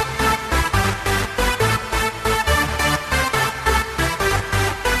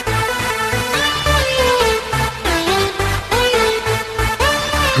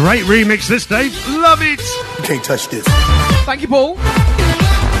 Great remix this, Dave. Love it. You can't touch this. Thank you, Paul.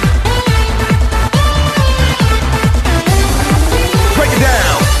 Break it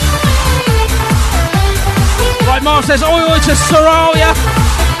down. Right, Mark says, oi oi to Soraya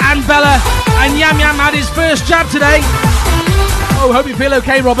and Bella, and Yam Yam had his first jab today. Oh, hope you feel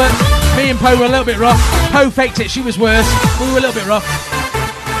okay, Robert. Me and Poe were a little bit rough. Poe faked it, she was worse. We were a little bit rough.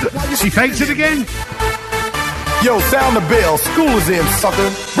 She faked it again? Yo, sound the bell, school is in, sucker.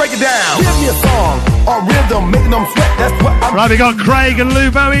 Break it down. Give me a song or rhythm, making them sweat. That's what I'm. Right, we got Craig and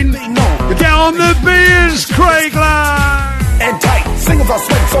Lou Bowen. Get on the beers, Craig Love. And tight, singles are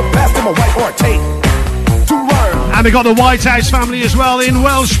sweating so fast them a white or a tape. To learn. And we got the White House family as well in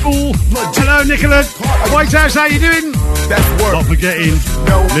Welshpool. Hello, Nicola. White House, how you doing? That's work. Not forgetting,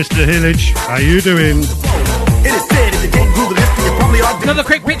 Mr. Hillage, how you doing? It is said if you can't Google history, you probably are. Another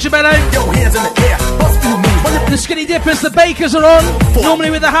quick picture, Benno. Yo, hands in the air. Bust through me. The Skinny Dippers, the Bakers are on. Normally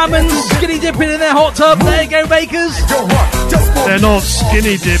with the Hammonds, skinny dipping in their hot tub. There you go, Bakers. They're not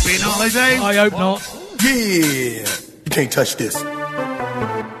skinny dipping, are they, Dave? I hope not. Yeah. You can't touch this.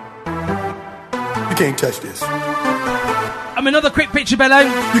 You can't touch this. Another quick picture, Benno.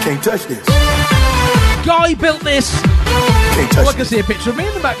 You can't touch this. Guy built this. You can't touch I can see a picture of me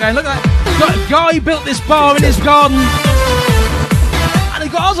in the background. Look at that. Guy built this bar in his garden. And he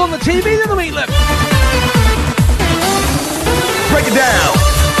got us on the TV the other week, look. Break it down.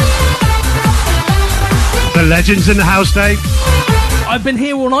 The legends in the house, Dave. I've been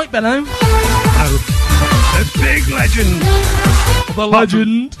here all night, Benno. Oh, a big legend. The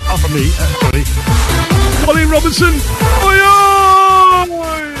legend. Off of me, sorry. Colin Robinson. Oi, oi.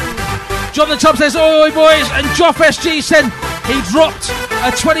 John the Chub says, oi, oi, boys. And Joff SG said he dropped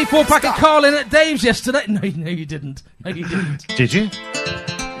a 24-pack of Carlin at Dave's yesterday. No, you didn't. No, you didn't. Did you?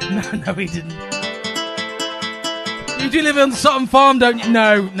 No, he didn't. You do live on Sutton Farm, don't you?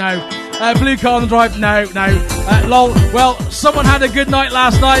 No. Blue Car on the Drive? No. Lol. Well, someone had a good night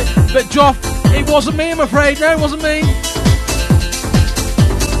last night, but Joff, it wasn't me, I'm afraid. No, it wasn't me.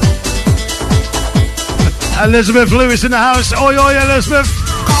 Elizabeth Lewis in the house. Oi, oi, Elizabeth.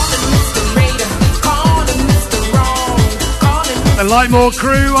 The Lightmore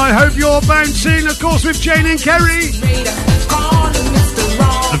crew, I hope you're bouncing, of course, with Jane and Kerry.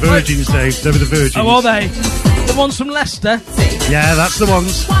 The Virgins, Dave. They were the Virgins. Oh, are they? The ones from Leicester? Yeah, that's the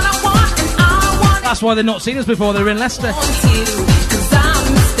ones. That's why they've not seen us before. They're in Leicester.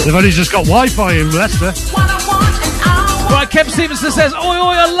 They've only just got Wi-Fi in Leicester. Right, Kev Stevenson says, oi,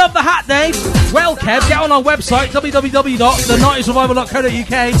 I love the hat, Dave. Well, Kev, get on our website,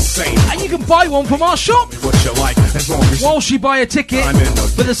 www.the90srevival.co.uk, and you can buy one from our shop. Whilst you buy a ticket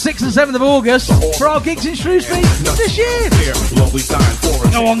for the 6th and 7th of August for our gigs in Shrewsbury this year.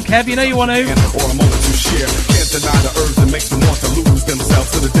 Go on, Kev, you know you want to. Can't deny the urge that makes them want to lose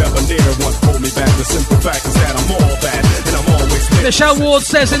themselves to the debonair. Once hold me back, the simple fact is that I'm all that, and I'm always. Michelle Ward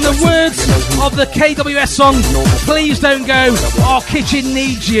says, in the words of the KWS song, please don't go, our kitchen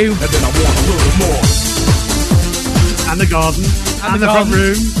needs you. And then I want a little more. And the garden, and the front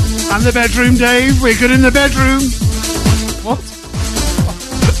room, and the bedroom, Dave. We're good in the bedroom. What?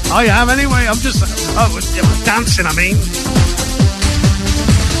 I am anyway, I'm just dancing, I mean.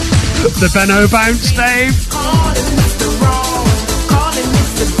 The Benno bounce, Dave.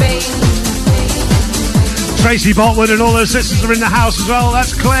 Tracy Botwood and all her sisters are in the house as well.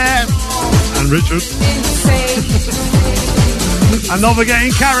 That's Claire and Richard. And not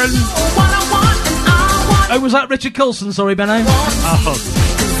forgetting Karen. Oh, was that Richard Coulson? Sorry, Benno. Oh,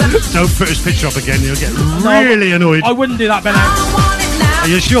 don't put his picture up again. You'll get really annoyed. I wouldn't do that, Benno. Are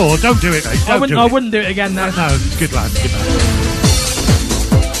you sure? Don't do it, mate. I wouldn't do it again, no. No, good lad.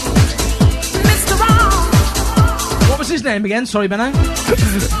 What was his name again? Sorry, Benno.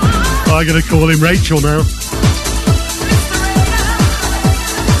 I'm going to call him Rachel now.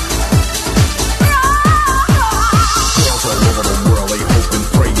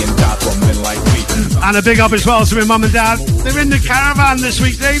 And a big up as well to my mum and dad. They're in the caravan this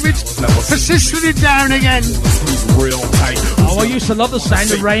week, David. Persisted down again. Oh, I used to love the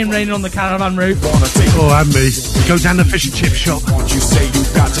sound of rain raining on the caravan roof. Oh, and me. You go down the fish and chip shop.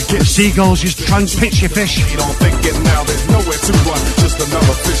 The seagulls just try and pitch your fish.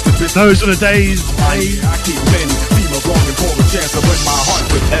 Those are the days. I keep many females longing for a chance to win my heart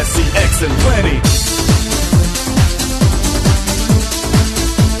with SCX and plenty.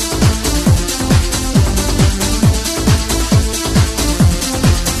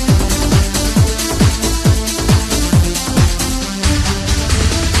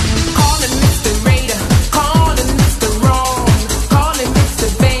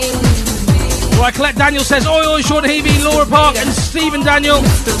 Right, Colette Daniel says, oi, Sean Heavey, Laura Park and Stephen Daniel.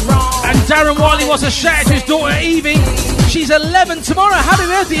 And Darren Wiley wants a shout out to his daughter Evie. She's 11 tomorrow. Happy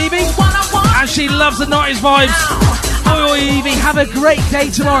birthday, Evie. And she loves the 90s vibes. Oi, Evie, have a great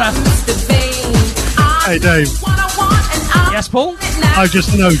day tomorrow. Hey, Dave. Yes, Paul? I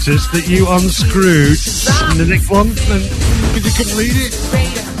just noticed that you unscrewed the next one because you couldn't read it.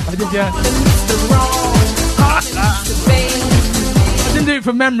 I did, yeah. I didn't do it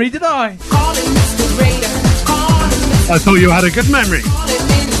from memory, did I? I thought you had a good memory.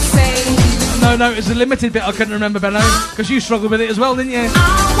 No, it's a limited bit I couldn't remember, Benno, because you struggled with it as well, didn't you?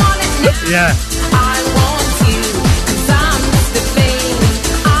 Yeah.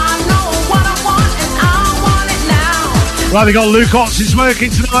 Right, we got Luke Otson's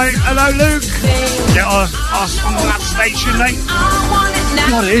working tonight. Hello, Luke. Get us on that station, mate.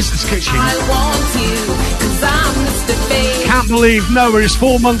 God, it is this kitchen. Can't believe Noah is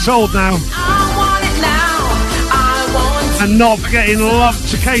 4 months old now. And not forgetting love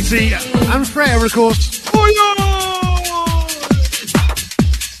to Katie and Freya, of course. Oh,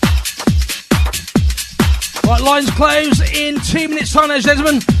 yeah! Right, lines close in 2 minutes' time, ladies and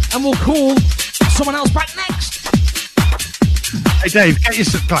gentlemen, and we'll call someone else back next. Hey, Dave, get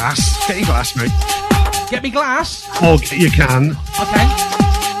your glass. Get your glass, mate. Get me glass? Or get your can. Okay.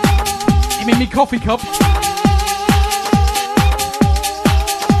 You mean me coffee cup?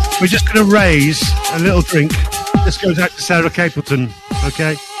 We're just going to raise a little drink. This goes out to Sarah Capleton,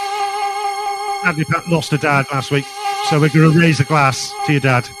 okay? Sadly, Pat lost her dad last week, so we're going to raise a glass to your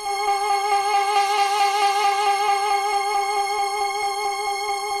dad.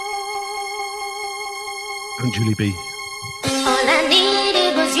 And Julie B. All I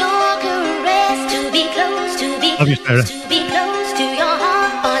needed was your caress to be close, to be Love you, Sarah. to be close to your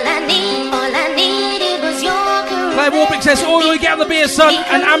heart. All I needed was your caress. Claire Warwick says, "Oh, we get on the beer, son."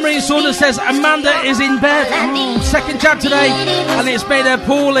 And Anne-Marie Saunders says, "Amanda is in bed. Second jab today, and it's made her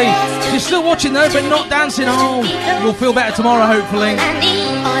poorly. She's still watching though, but not dancing. Oh, you'll feel better tomorrow, hopefully." All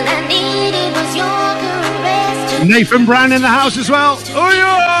I needed was your caress to Nathan Brown in the house as well. Oh,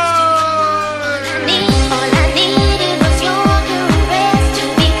 yeah!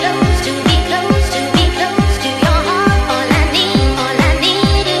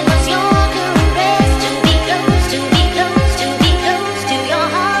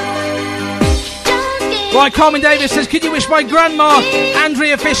 Right, Carmen Davis says, "Could you wish my grandma,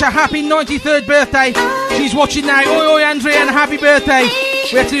 Andrea Fisher, happy 93rd birthday? She's watching now. Oi, oi, Andrea, and happy birthday."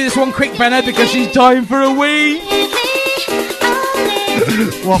 We have to do this one quick, Benno, because she's dying for a wee.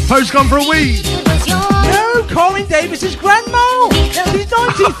 What, post gone for a wee? No, Carmen Davis's grandma. She's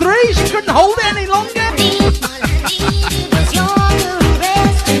 93. She couldn't hold it any longer.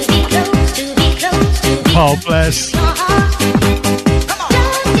 Oh, bless.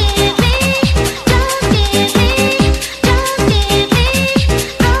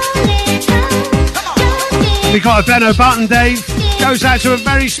 We got a Benno button, Dave. Goes out to a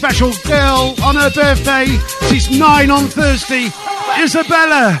very special girl on her birthday. She's 9 on Thursday.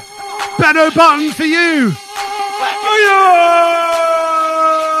 Isabella. Benno button for you.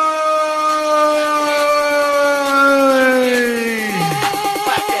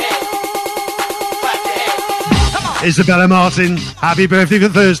 Isabella Martin, happy birthday for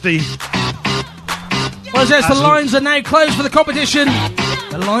Thursday. Well, yes, the lines are now closed for the competition.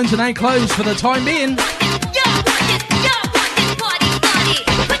 The lines are now closed for the time being.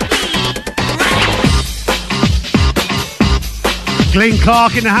 Glyn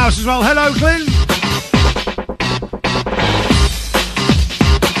Clark in the house as well. Hello, Glyn.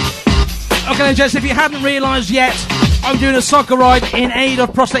 Okay, then, Jess, if you hadn't realised yet, I'm doing a soccer ride in aid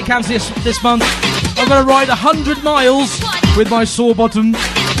of prostate cancer this month. I'm going to ride 100 miles with my sore bottom.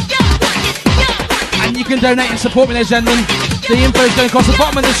 And you can donate and support me, ladies and gentlemen. The info is going across the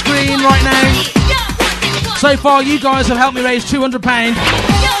bottom of the screen right now. So far, you guys have helped me raise £200.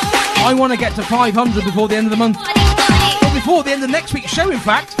 I want to get to 500 before the end of the month. Or before the end of next week's show, in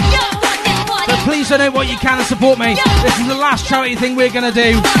fact. So please donate what you can and support me. This is the last charity thing we're going to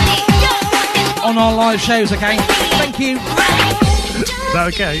do on our live shows, okay? Thank you. Is that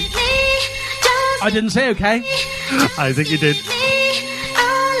okay? I didn't say okay. I think you did.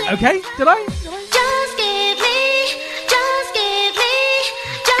 Okay, did I?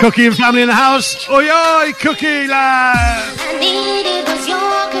 Cookie and family in the house. Oi, oi, Cookie, lad. I needed was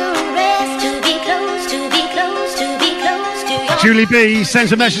your caress to be close, to be close, to be close to your Julie B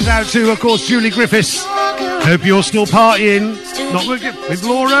sends a message out to, of course, Julie Griffiths. Hope you're still partying. Not with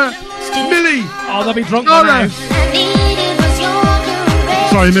Laura. Millie. Oh, they'll be drunk by now.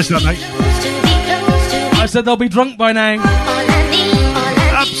 Sorry, I missed that, mate. I said they'll be drunk by now.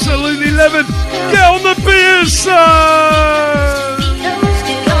 Absolutely livid. Get on the beer, son.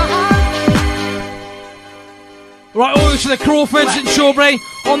 Right, oi to the Crawfords in Shawbury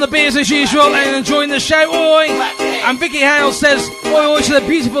on the beers as usual and enjoying the show. Oi! And Vicky Hale says, oi to the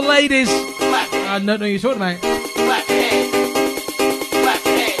beautiful ladies. I don't know who you're talking about.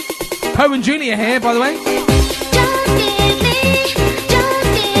 Poe and Julie are here, by the way.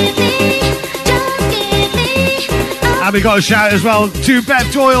 And we got a shout as well to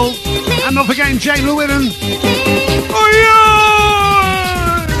Bev Doyle. And not forgetting Jane Llewellyn. Oh,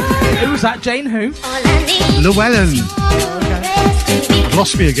 yeah! Who was that? Jane who? Llewellyn. I've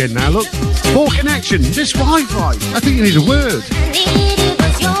lost me again now, look. Poor connection. This Wi-Fi. I think you need a word.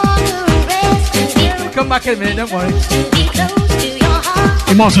 We'll come back in a minute, don't worry.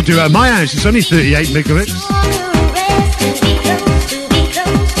 You might as well do it at my house. It's only 38 megabits.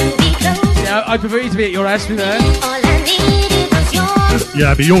 Yeah, I prefer you to be at your house, to be there.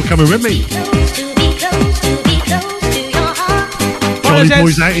 Yeah, but you're coming with me. Jolly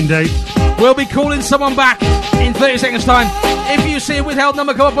Boys out in date. We'll be calling someone back in 30 seconds' time. If you see a withheld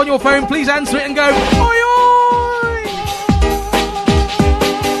number come up on your phone, please answer it and go, oi, oi!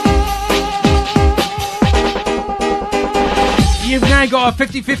 You've now got a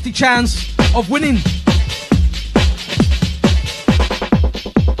 50-50 chance of winning.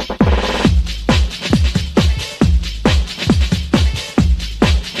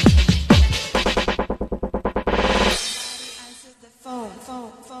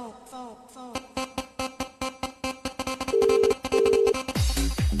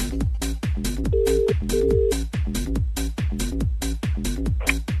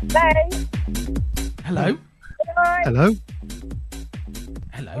 Hello? Hello?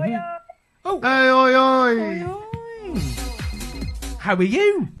 Hello? Oh. Hey, oi, oi. How are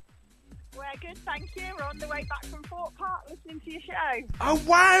you? We're good, thank you. We're on the way back from Fort Park listening to your show. Oh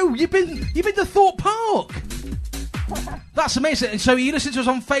wow, you've been to Thorpe Park. That's amazing. So you listen to us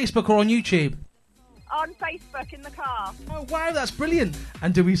on Facebook or on YouTube? On Facebook in the car. Oh wow, that's brilliant.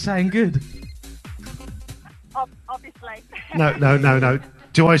 And do we sound good? Obviously. No.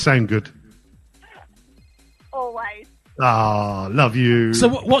 Do I sound good? Always. Ah, love you. So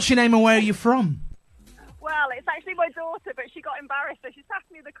what's your name and where are you from? Well, it's actually my daughter, but she got embarrassed, so she's passed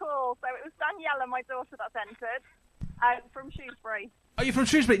me the call. So it was Daniela, my daughter, that's entered, from Shrewsbury. Oh, you're from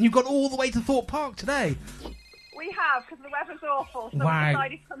Shrewsbury and you've gone all the way to Thorpe Park today? We have, because the weather's awful, so Wow. we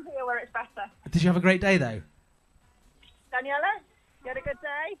decided to come here where it's better. Did you have a great day though? Daniela, you had a good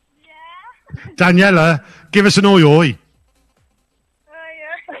day? Yeah. Daniela, give us an oi, oi.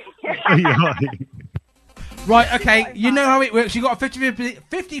 Oh, yeah. Right, okay, you know how it works. You've got a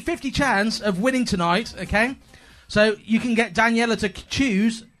 50-50 chance of winning tonight, okay? So you can get Daniela to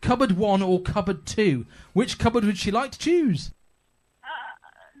choose cupboard 1 or cupboard 2. Which cupboard would she like to choose?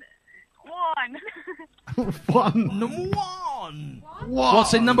 1. One. Number 1.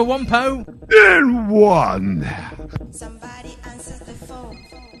 What's in number 1, Poe? In 1. Somebody answers the phone.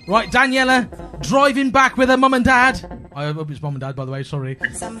 Right, Daniela, driving back with her mum and dad. I hope it's mum and dad, by the way, sorry.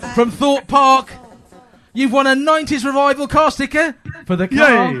 From Thorpe Park. You've won a 90's revival car sticker for the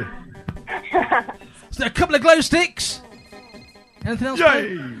car. Yay. So a couple of glow sticks. Anything else?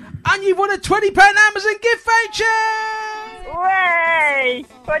 Yay. And you've won a £20 Amazon gift voucher. Way!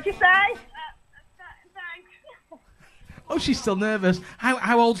 What'd you say? Oh, she's still nervous.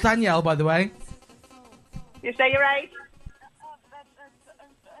 How old's Danielle, by the way? You say your age?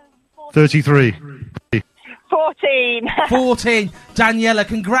 33. 14. 14. Daniela,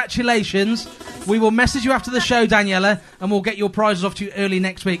 congratulations. We will message you after the show, Daniela, and we'll get your prizes off to you early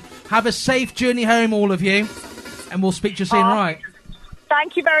next week. Have a safe journey home, all of you, and we'll speak to you soon, right?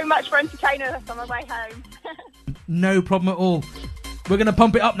 Thank you very much for entertaining us on our way home. No problem at all. We're going to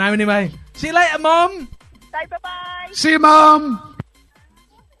pump it up now anyway. See you later, Mum. Say bye-bye. See you, Mum.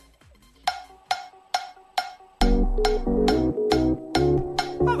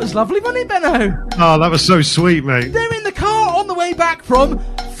 That was lovely, wasn't it, Benno? Oh, that was so sweet, mate. They're in the car on the way back from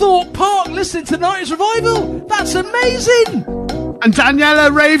Thorpe Park listening to 90's Revival. That's amazing. And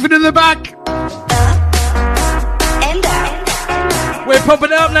Daniela raving in the back. We're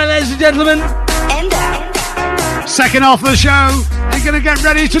pumping it up now, ladies and gentlemen. Second half of the show, you're going to get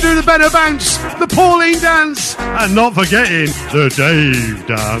ready to do the Benno Bounce, the Pauline dance, and not forgetting the Dave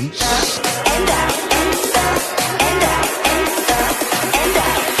dance.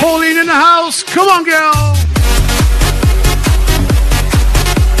 Pauline in the house, come on, girl.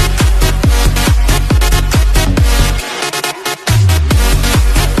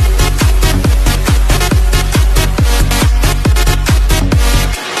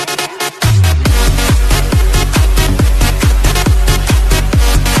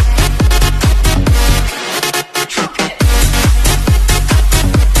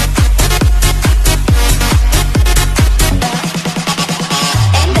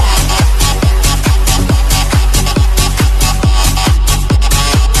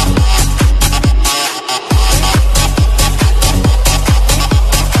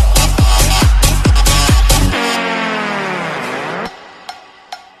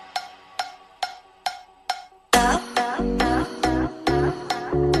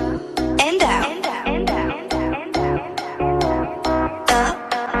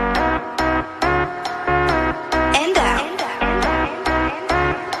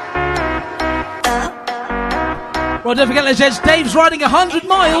 Well, don't forget, legends, Dave's riding 100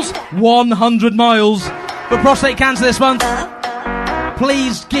 miles. 100 miles. For prostate cancer this month.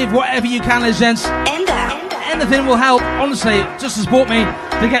 Please give whatever you can, legends. Anything will help. Honestly, just to support me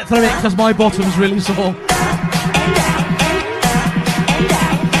to get through it, because my bottom's really sore.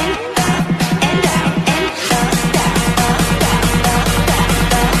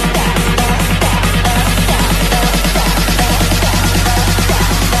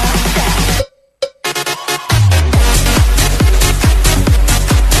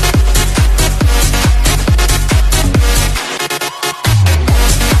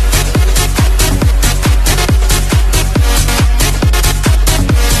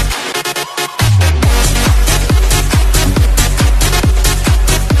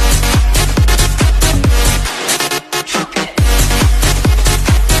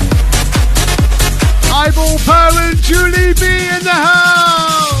 Julie B in the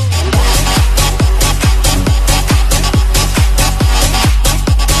house!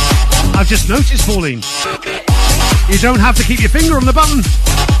 I've just noticed, Pauline, you don't have to keep your finger on the button.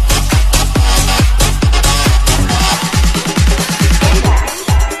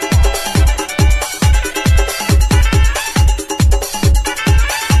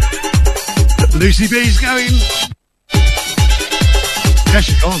 Lucy B's going. There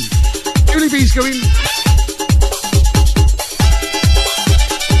she's gone. Julie B's going.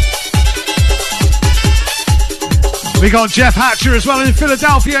 We got Jeff Hatcher as well in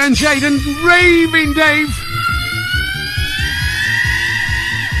Philadelphia and Jaden raving, Dave.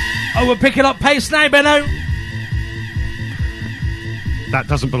 Oh, we're picking up pace now, Benno. That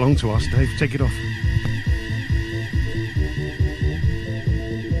doesn't belong to us, Dave. Take it off.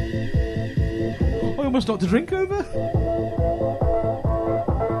 I almost knocked a drink over.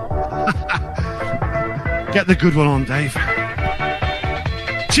 Get the good one on, Dave.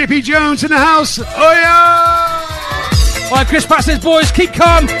 Chippy Jones in the house. Oh, yeah! Right, Chris Pratt says, boys, keep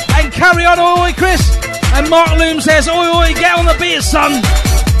calm and carry on, oi, oi, Chris. And Mark Loom says, oi, oi, get on the beat, son.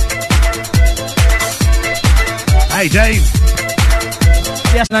 Hey, Dave.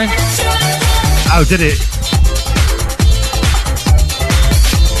 Yes, no. Oh, did it?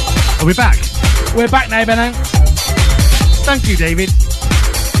 Are we back? We're back now, Benno. Thank you, David.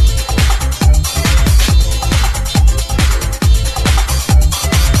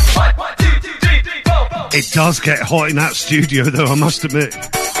 It does get hot in that studio, though, I must admit.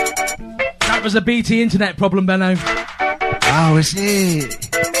 That was a BT internet problem, Benno. Oh, is it?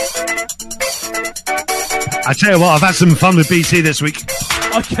 I tell you what, I've had some fun with BT this week.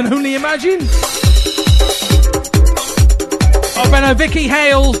 I can only imagine. Oh, Benno, Vicky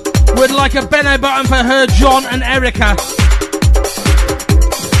Hale would like a Benno button for her, John and Erica.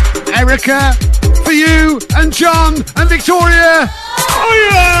 Erica, for you, and John, and Victoria. Oh,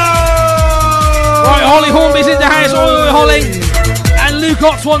 yeah! Right, Holly Hornby's in the house. Oh, Holly. And Luke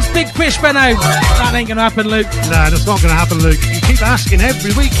Otts wants big fish, Benno. That ain't going to happen, Luke. No, that's not going to happen, Luke. You keep asking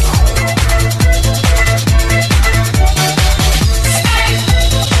every week.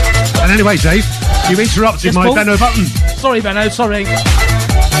 And anyway, Dave, you interrupted my Benno button. Sorry, Benno, sorry.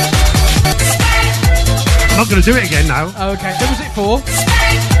 I'm not going to do it again now. Oh, okay. Who was it for?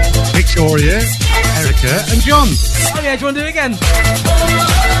 Victoria, Erica, and John. Oh, yeah, do you want to do it again?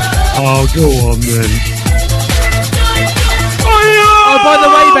 Oh, go on then. Oh, by the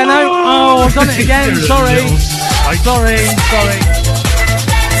way, Benno. Oh, I've done it again. Sorry.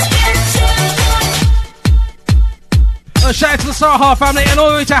 A shout out to the Saha family and all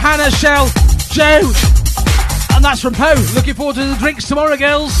the way to Hannah, Shell, Joe. And that's from Poe. Looking forward to the drinks tomorrow,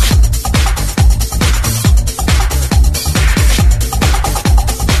 girls.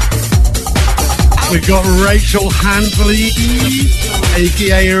 We've got Rachel Handley,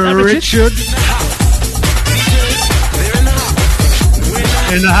 a.k.a. Richard,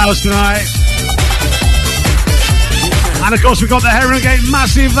 in the house tonight. And of course we've got the Heron Gate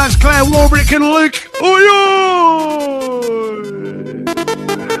Massive, that's Claire Warbrick and Luke. Oi, oi!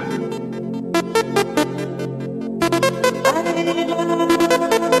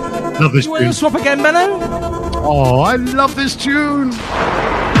 Love this You want tune. to swap again, Benno? Oh, I love this tune.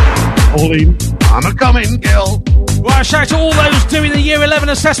 Pauline, I'm a coming, girl. Right, shout out to all those doing the Year 11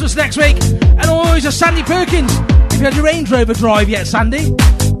 assessments next week. And always to Sandy Perkins. Have you had your Range Rover drive yet, Sandy?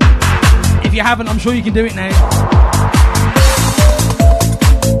 If you haven't, I'm sure you can do it now.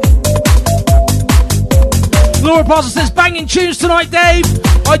 Laura Parson says, banging tunes tonight, Dave.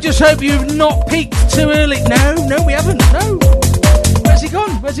 I just hope you've not peaked too early. No, we haven't. No. Where's he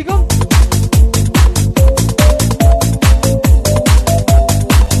gone?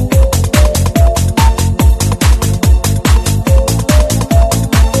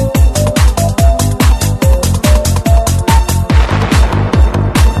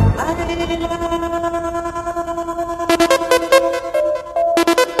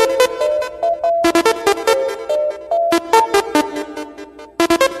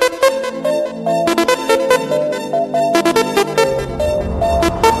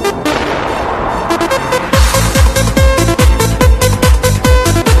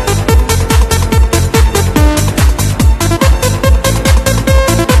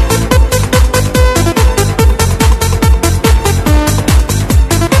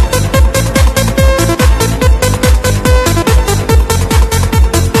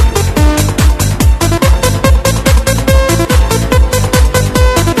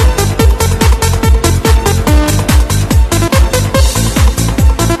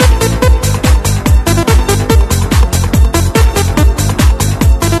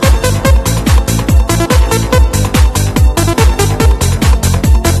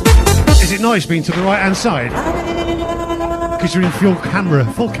 nice being to the right hand side? Because you're in full camera.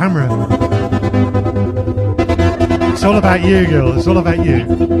 It's all about you, girl. It's all about you.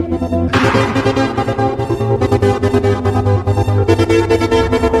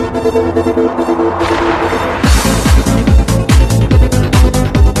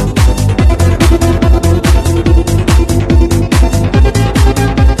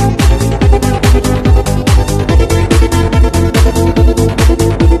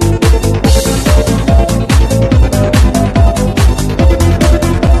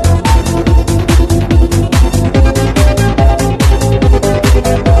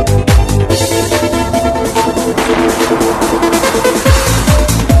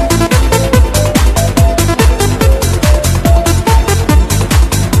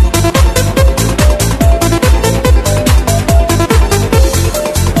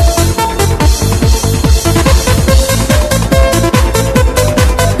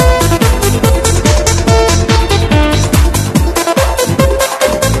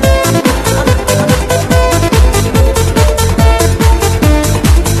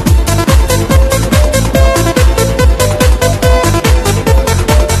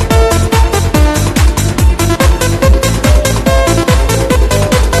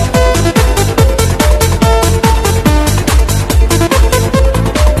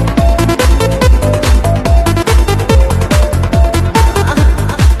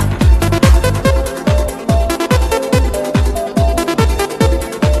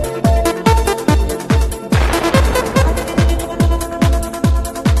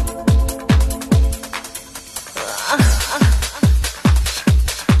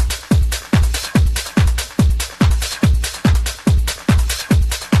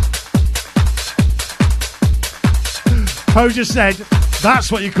 Poe just said,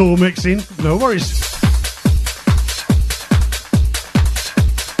 that's what you call mixing. No worries.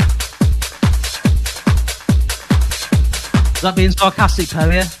 Is that being sarcastic, Poe,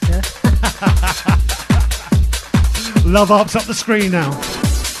 yeah? Love Arp's up the screen now.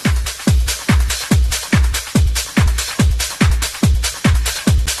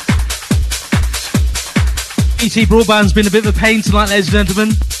 BT Broadband's been a bit of a pain tonight, ladies and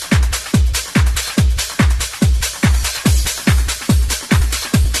gentlemen.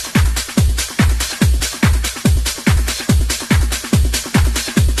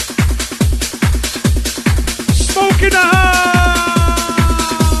 Smoke in the house!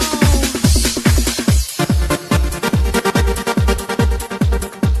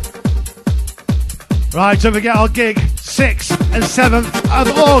 Right, don't forget our gig, 6th and 7th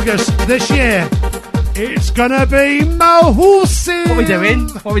of August this year. It's gonna be Mohulsin. What are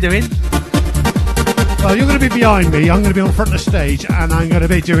we doing? Well, you're gonna be behind me. I'm gonna be on front of the stage, and I'm gonna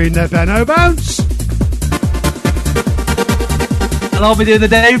be doing the Benno Bounce. And I'll be doing the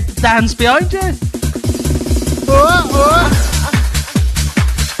Dave dance behind you.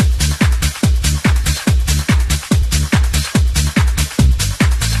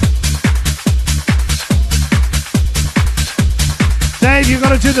 Dave, you've got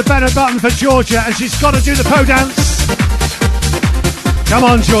to do the Benno button for Georgia, and she's got to do the Poe dance. Come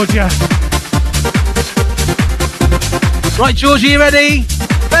on, Georgia. Right, Georgia, you ready?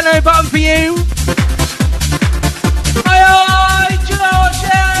 Benno button for you. Aye,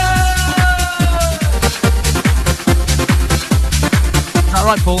 Georgia! Is that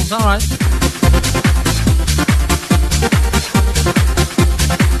right, Paul? Is that right?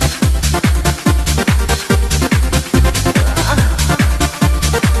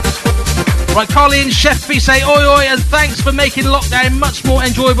 Right, Carly and Sheffy say oi oi and thanks for making lockdown much more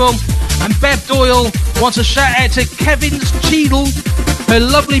enjoyable. And Bev Doyle wants a shout out to Kevin's Cheadle, her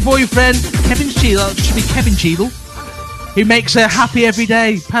lovely boyfriend. Kevin's Cheadle, it should be Kevin Cheadle, who makes her happy every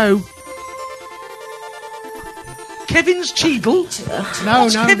day. Poe. Kevin's Cheadle?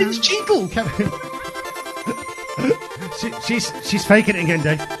 What's Kevin's Cheadle? She's faking it again,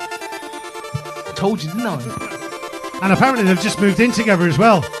 Dave. I told you, didn't I? And apparently they've just moved in together as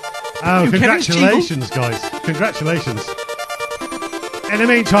well. Oh, Who, congratulations, guys. Congratulations. In the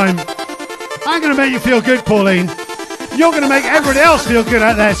meantime, I'm going to make you feel good, Pauline. You're going to make everybody else feel good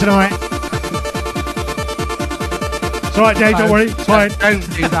out there tonight. It's all right, Dave, don't worry. It's fine. Don't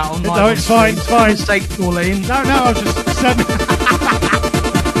do that on my No, it's fine. It's fine. Mistake, Pauline. No, I was just saying.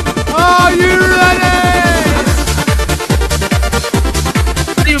 Are you ready?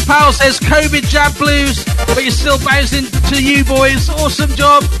 Stephen Powell says COVID jab blues, but you're still bouncing to you boys. Awesome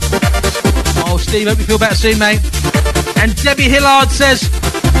job. Oh, Steve, hope you feel better soon, mate. And Debbie Hillard says,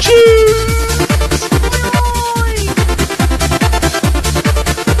 cheers!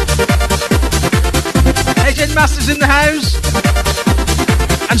 Agent Masters in the house.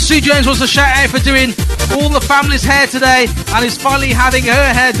 And Sue Jones wants a shout out for doing all the family's hair today and is finally having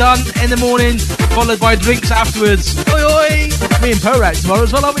her hair done in the morning, followed by drinks afterwards. Oi oi! Me and Poe are out tomorrow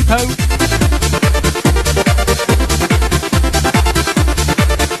as well, aren't we, Poe?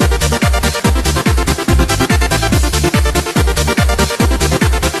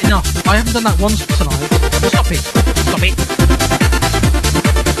 Enough. I haven't done that once tonight. Stop it. Stop it.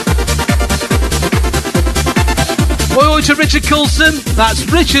 Oi to Richard Coulson. That's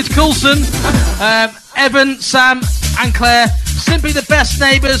Richard Coulson. Evan, Sam and Claire. Simply the best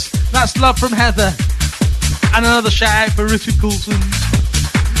neighbours. That's love from Heather. And another shout out for Richard Coulson.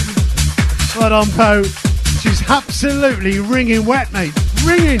 Right on, Poe. She's absolutely ringing wet, mate.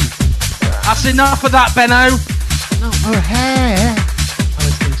 Ringing. That's enough of that, Benno. No, her hair. Oh,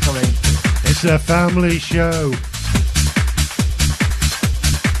 sorry. It's a family show.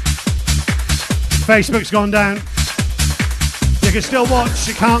 Facebook's gone down. You can still watch,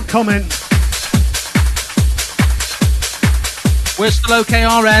 you can't comment. We're still okay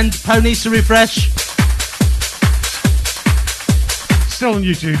our end. Poe needs to refresh. Still on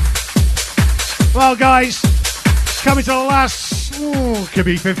YouTube. Well, guys, coming to the last, could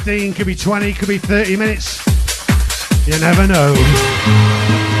be 15, could be 20, could be 30 minutes. You never know.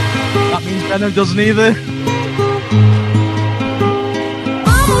 That means Benno doesn't either.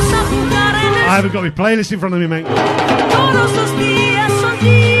 I haven't got my playlist in front of me, mate.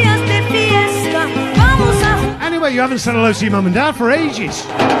 Anyway, you haven't said hello to your mum and dad for ages.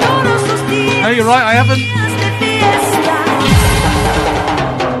 Oh, you're right, I haven't.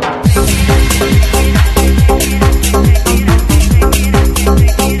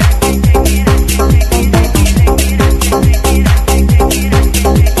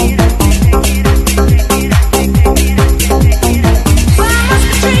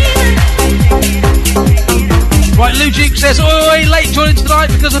 Right, Lou Duke says, oi, late joining tonight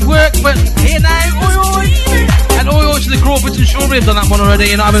because of work, but here now, oi, oi. And oi, oi to the Crawfords and Shawbury. I've done that one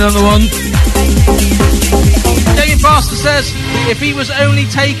already, and I have another one. Damien Bastard says, if he was only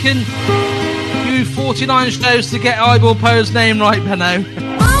taken you 49 shows to get Eyeball Poe's name right, Benno.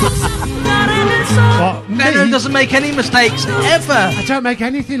 What? Benno doesn't make any mistakes, ever. I don't make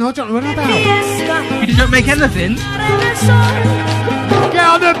anything, I don't know what I'm about. You don't make anything? Get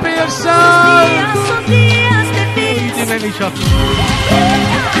on the BSO! You do make me chuckle.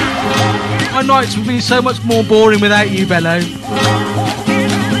 My nights would be so much more boring without you, Benno.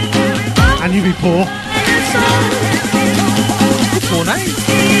 And you be poor. Poor now.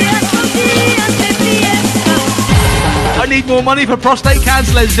 I need more money for prostate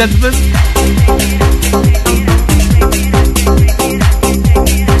cancer, ladies and gentlemen.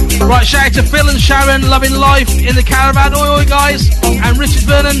 Right, shout out to Phil and Sharon, loving life in the caravan. Oi, oi, guys. And Richard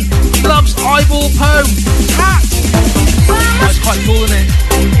Vernon loves Eyeball Poe. Hat. That's quite cool, isn't it?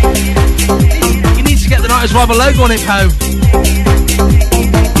 You need to get the Nighters Rival logo on it, Poe.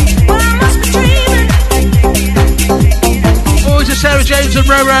 Oi to Sarah Jones and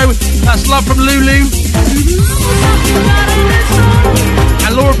Roro. That's love from Lulu.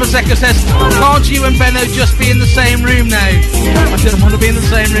 And Laura Pasecca says, can't you and Benno just be in the same room now? I didn't want to be in the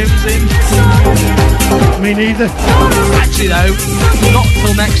same room as him. Me neither. Actually though, not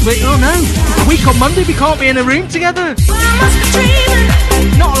till next week. Oh no, a week on Monday we can't be in a room together.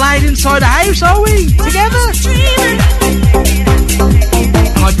 Not allowed inside a house, are we? Together.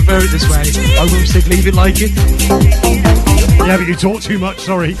 And I prefer it this way. I won't say leave it like it. Yeah, but you talk too much,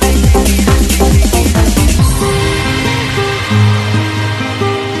 sorry.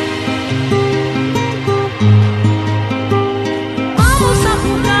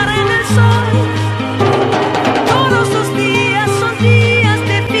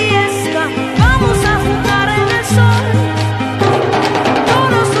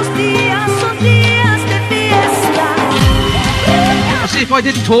 If I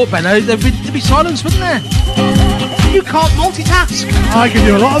didn't talk, Benno, there'd be silence, wouldn't there? You can't multitask. I can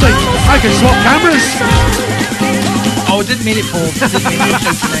do a lot of things. I can swap cameras. Oh, I didn't mean it, Paul. I didn't mean it.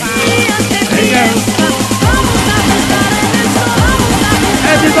 There you go.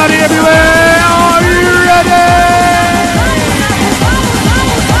 Everybody everywhere, are you ready?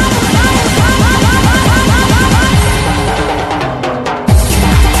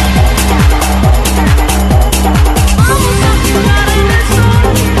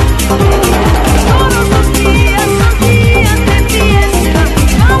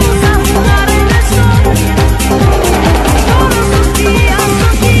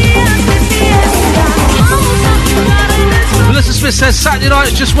 Melissa Smith says Saturday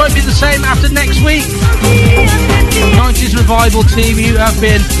nights just won't be the same after next week. 90's Revival team, you have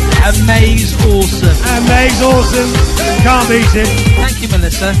been awesome. Awesome. Can't beat it. Thank you,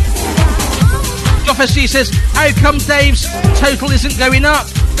 Melissa. Joff SG says, how come Dave's total isn't going up?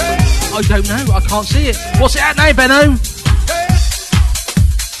 I don't know, I can't see it. What's it at now, Benno?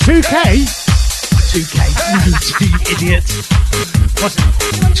 2K? 2K, you idiot. What's it?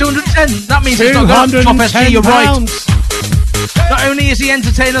 210, that means it's not going up. Joff SG, you're right. Not only is he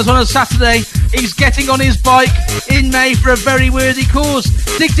entertaining us on a Saturday, he's getting on his bike in May for a very worthy cause.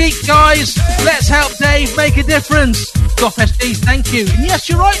 Dig deep, guys. Let's help Dave make a difference. Joff SG, thank you. And yes,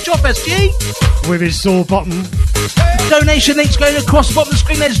 you're right, Joff SG. With his sore bottom. Donation links going across the bottom of the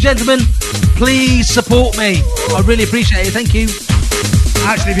screen, ladies and gentlemen. Please support me. I really appreciate it. Thank you.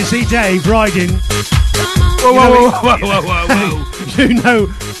 Actually, if you see Dave riding... Whoa. You know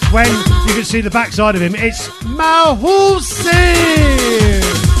when you can see the backside of him, it's Mahousi!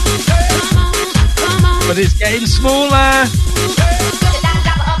 But it's getting smaller.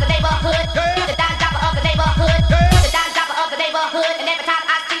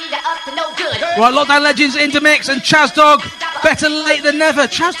 Right, Lockdown Legends into mix and Chaz Dog, better late than never.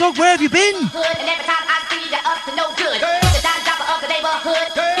 Chaz Dog, where have you been?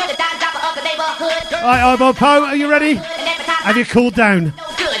 Alright, Eyeball Poe, are you ready? Have you cooled down?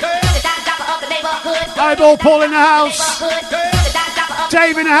 Eyeball Paul in the house.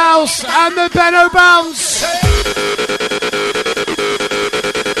 Dave in the house. And the Benno Bounce.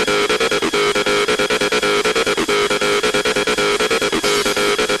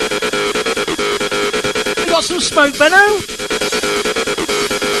 You got some smoke, Benno?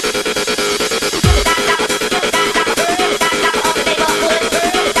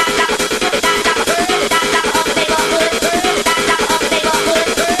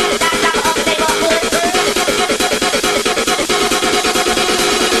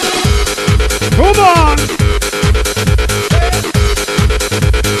 Come on!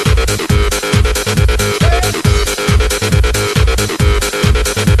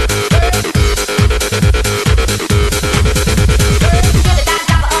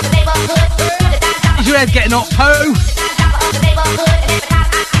 Is your head getting hot, Poe?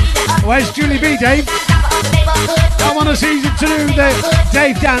 Where's Julie B, Dave? I want to see you to do the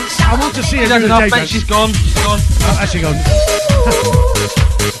Dave dance. I want to see her do the Dave dance. She's gone. Oh, has she gone?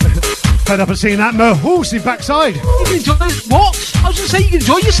 Fed up of seeing that Mahousi backside. You can enjoy what? I was going to say you can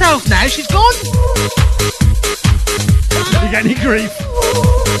enjoy yourself now. She's gone. You get any grief?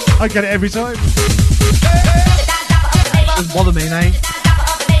 I get it every time. Doesn't bother me, mate.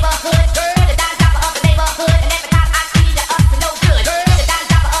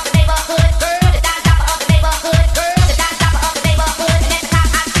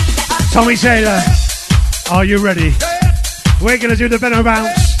 Tommy Taylor, are you ready? We're going to do the Benno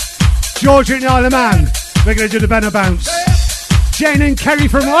Bounce. Georgia and the Isle of Man, we're going to do the Benno Bounce. Jane and Kerry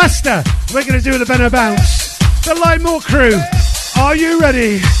from Leicester, we're going to do the Benno Bounce. The Lightmore crew, are you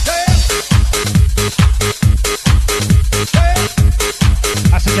ready?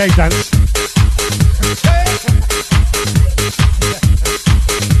 That's a Dave dance.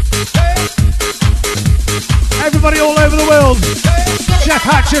 Everybody all over the world. Jeff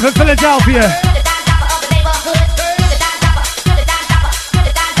Hatcher from Philadelphia.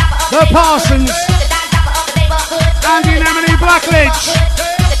 The Parsons. Andy and Emily Blackledge.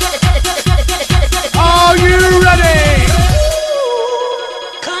 Are you ready?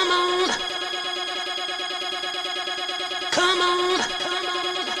 Come on. Come on.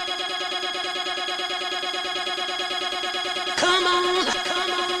 Come on.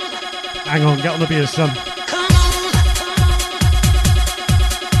 Hang on, get on the beer, son.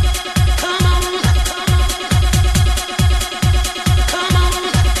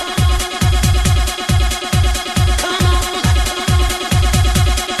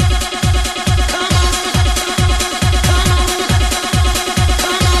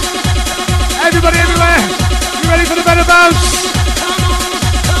 Everybody everywhere, you ready for the Benno Bounce?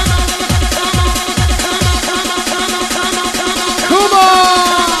 Come on!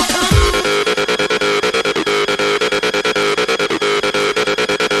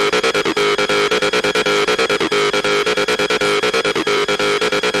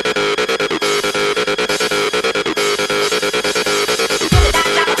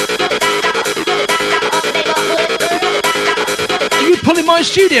 Are you pulling my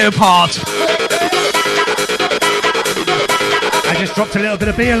studio apart? I just dropped a little bit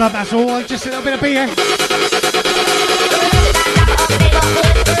of beer, love, that's all. Just a little bit of beer.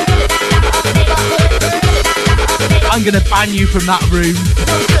 I'm going to ban you from that room.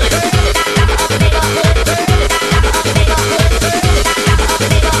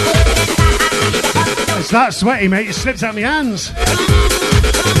 that sweaty, mate. It slipped out my hands.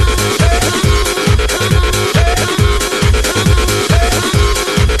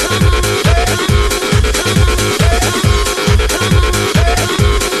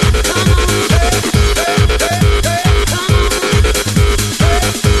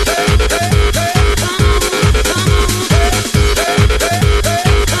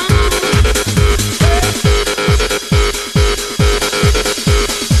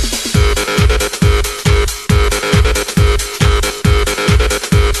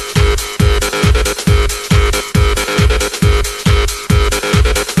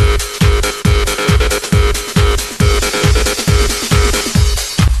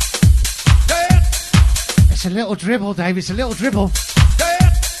 It's a little dribble, Dave. It's a little dribble.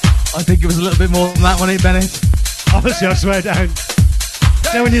 I think it was a little bit more than that, wasn't it, Bennett? Honestly, I swear down.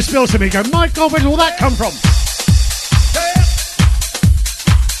 Then when you spill something, you go, my God, where did all that come from?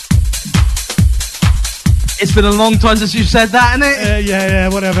 It's been a long time since you said that, isn't it? Yeah,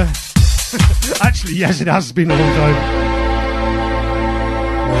 whatever. Actually, yes, it has been a long time.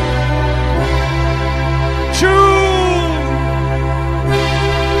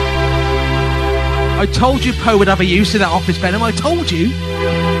 I told you Poe would have a use in that office, Benham. I told you.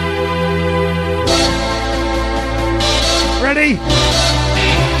 Ready?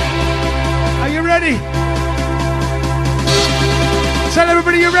 Are you ready? Tell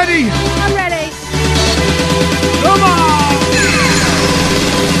everybody you're ready. I'm ready. Come on!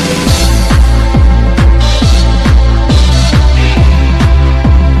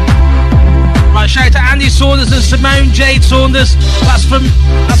 Right, shout out to Andy Saunders and Simone Jade Saunders.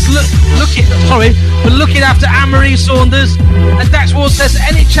 Looking after Anne-Marie Saunders. And Dax Ward says,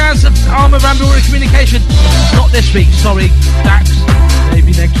 any chance of Armour Rambura communication? Not this week, sorry, Dax.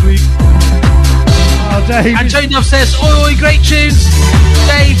 Maybe next week. Oh, Dave. And Tony Duff says, oi, great tunes.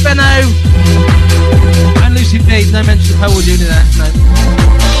 Dave, Benno. And Lucy B. No mention of Poe or Junior there, no.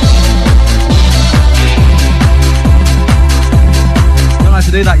 Don't have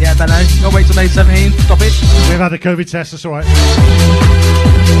to do that yet, Benno. Gotta wait till May 17. Stop it. We've had a COVID test, that's alright.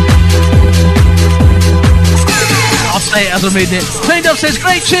 I'll say it as I'm reading it. Tony Duff says,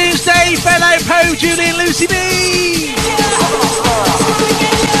 great tunes, Dave, Benno, Poe, Julie and Lucy B.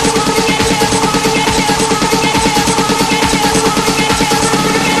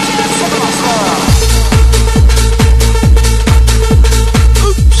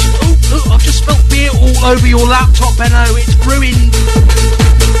 Oops, I've just spilled beer all over your laptop, Benno. It's ruined.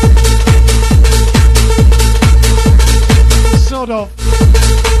 Sort of.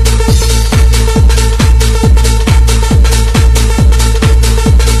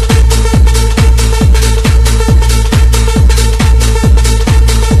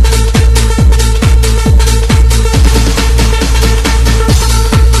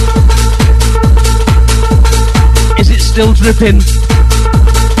 Still dripping.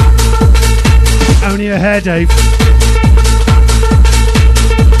 Only a hair, Dave.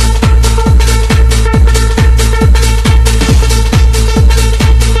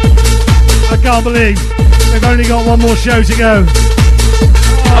 I can't believe we've only got one more show to go.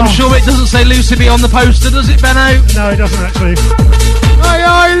 I'm sure it doesn't say Lucy B on the poster, does it, Benno? No, it doesn't actually. Aye,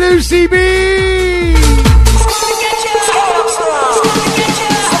 aye, Lucy B!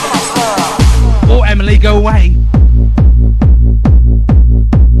 Or Emily, go away.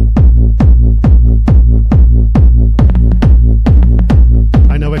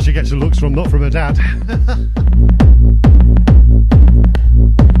 I know where she gets her looks from, not from her dad.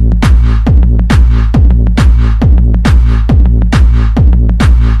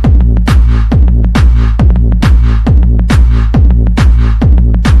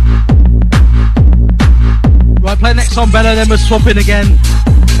 Right, play next song, Benno, then we're swapping again.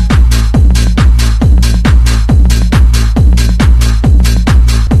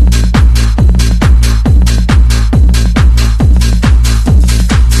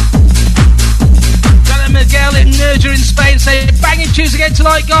 In Spain saying banging tunes again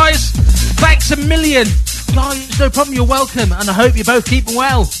tonight, guys. Thanks a million. Guys, no problem, you're welcome, and I hope you're both keeping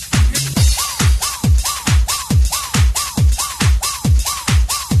well.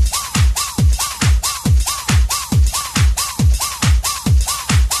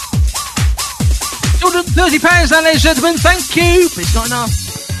 £230, ladies and gentlemen, thank you, but it's not enough.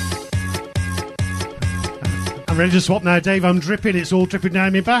 I'm ready to swap now, Dave. I'm dripping. It's all dripping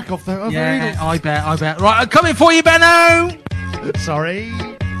down my back off the yeah, I bet. Right, I'm coming for you, Benno. Sorry.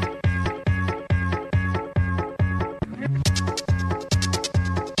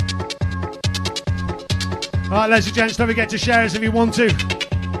 Right, ladies and gents, don't forget to share us if you want to.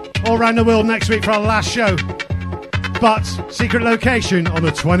 All around the world next week for our last show. But secret location on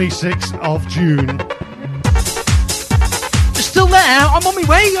the 26th of June. still there? I'm on my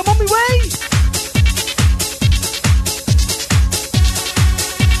way.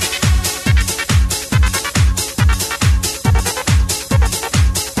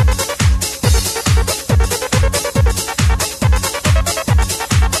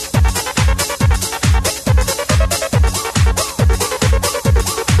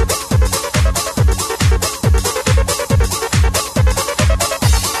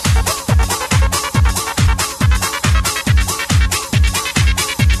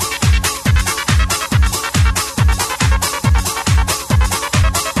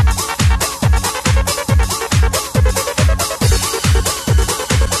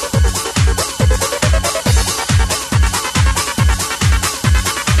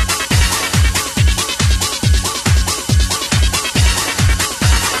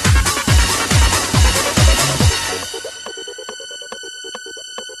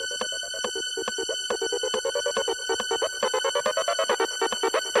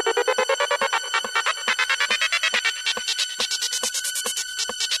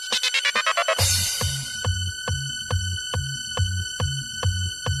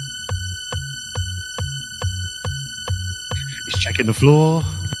 Checking the floor.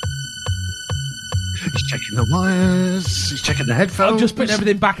 He's checking the wires. He's checking the headphones. I'm just putting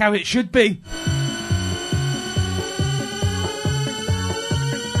everything back how it should be.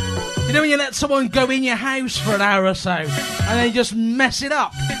 You know when you let someone go in your house for an hour or so and they just mess it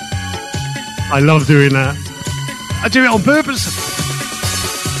up? I love doing that. I do it on purpose.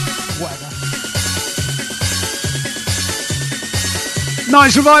 Whatever.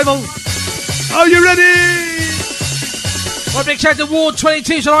 Nice revival. Are you ready? Well, big shout out to Ward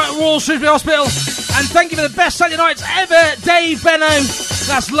 22 tonight at Royal Shrewsbury Hospital. And thank you for the best Saturday nights ever, Dave Benno.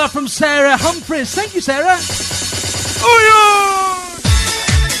 That's love from Sarah Humphries. Thank you, Sarah. Oh, yeah!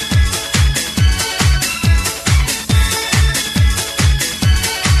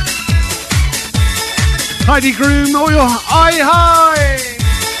 Heidi Groom, oh, yeah. Hi.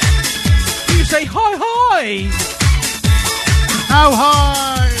 You say hi. How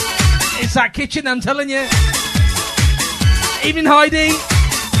high? It's that kitchen, I'm telling you. Evening, Heidi.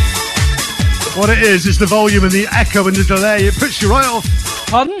 What it is the volume and the echo and the delay. It puts you right off.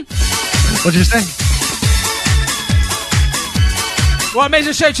 Pardon? What did you say? Well,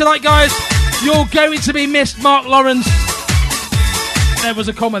 amazing show tonight, guys. You're going to be missed, Mark Lawrence. There was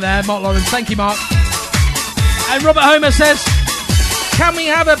a comma there, Mark Lawrence. Thank you, Mark. And Robert Homer says, can we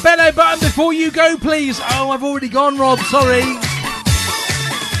have a Benno button before you go, please? Oh, I've already gone, Rob. Sorry.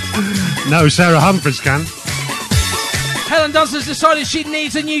 No, Sarah Humphries can. Helen Dunstan's decided she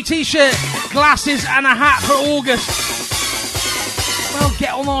needs a new t-shirt, glasses and a hat for August. Well,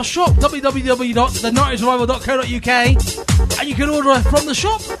 get on our shop, www.the90srevival.co.uk, and you can order from the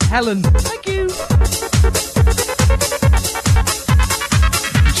shop. Helen, thank you.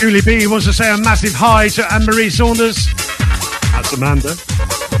 Julie B wants to say a massive hi to Anne-Marie Saunders. That's Amanda.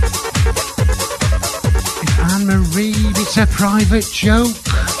 If Anne-Marie, it's a private joke.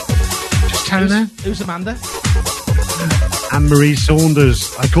 Just tell her. Who's Amanda? Anne-Marie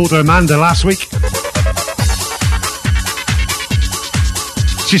Saunders. I called her Amanda last week.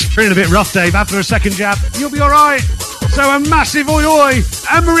 She's feeling a bit rough, Dave. After a second jab, you'll be all right. So a massive oi oi,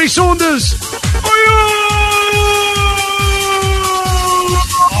 Anne-Marie Saunders. Oi oi!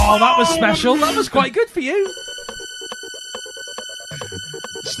 Oh, that was special. That was quite good for you.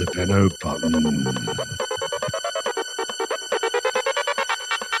 It's the Benno button.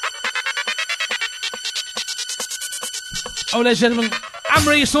 Oh, ladies and gentlemen,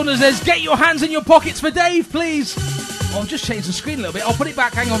 Anne-Marie Saunders says, get your hands in your pockets for Dave, please. Oh, I've just changed the screen a little bit. I'll put it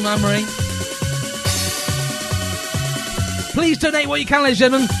back. Hang on, Anne-Marie. Please donate what you can, ladies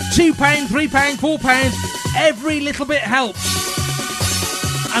and gentlemen. £2, £3, £4. Every little bit helps.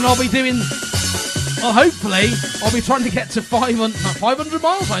 And I'll be doing... Well, hopefully, I'll be trying to get to 500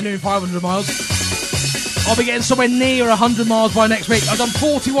 miles. I'm doing 500 miles. I'll be getting somewhere near 100 miles by next week. I've done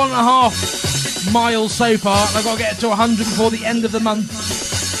 41.5 miles so far, and I've got to get to 100 before the end of the month.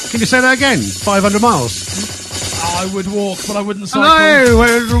 Can you say that again? 500 miles? I would walk, but I wouldn't cycle. I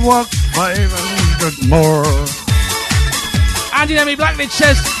would walk 500 more. Andy Nemi Blackledge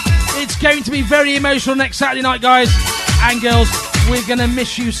says, it's going to be very emotional next Saturday night, guys and girls. We're going to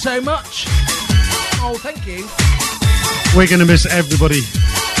miss you so much. Oh, thank you. We're going to miss everybody.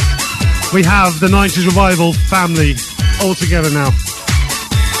 We have the 90s Revival family all together now.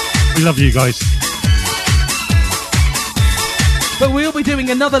 We love you guys. But we'll be doing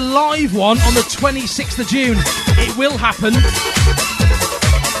another live one on the 26th of June. It will happen.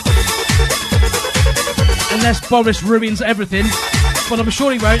 Unless Boris ruins everything. But I'm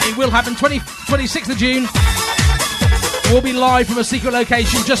sure he won't. It will happen 26th of June. We'll be live from a secret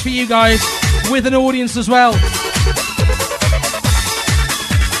location just for you guys, with an audience as well.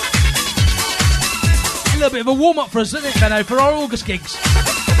 A little bit of a warm-up for us, isn't it, Benno, for our August gigs?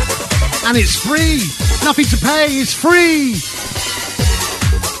 And it's free. Nothing to pay. It's free.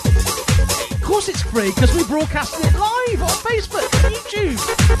 Of course it's free, because we broadcasted it live on Facebook and YouTube.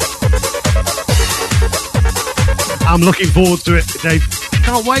 I'm looking forward to it, Dave.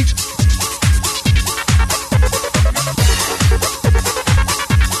 Can't wait.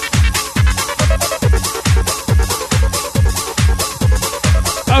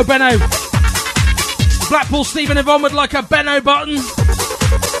 Oh, Benno. Blackpool Stephen Yvonne would like a Benno button.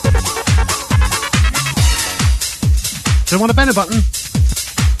 Do you want a Benno button?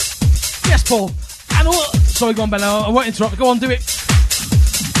 Yes, Paul. And all... Sorry, go on, Benno. I won't interrupt. Go on, do it.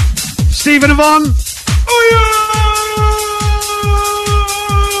 Stephen Yvonne. Oh,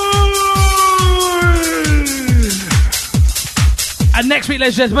 yeah! And next week,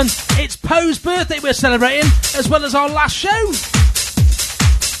 ladies and gentlemen, it's Poe's birthday we're celebrating, as well as our last show.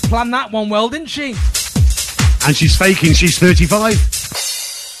 Planned that one well, didn't she? And she's faking, she's 35.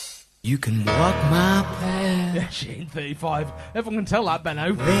 You can walk my path. Yeah, she ain't 35. Everyone can tell that,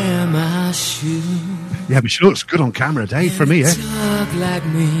 Benno. Wear my shoes. Yeah, but she looks good on camera, Dave, for me, eh? Talk like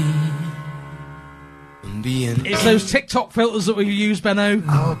me. It's those TikTok filters that we use, Benno.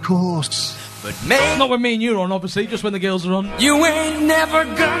 Oh, of course. But man, not when me and you are on, obviously, just when the girls are on. You ain't never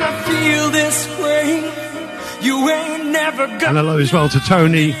gonna feel this way. You ain't never gonna. And hello as well to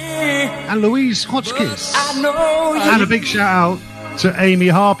Tony and Louise Hotchkiss. I know and a big shout out to Amy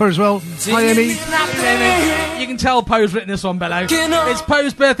Harper as well. Hi, Amy. You can tell Poe's written this one, Benno. It's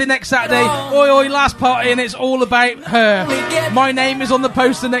Poe's birthday next Saturday. Oi, oi, last party, and it's all about her. My name is on the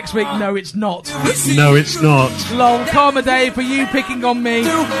poster next week. No, it's not. No, it's not. Lol, karma day for you picking on me.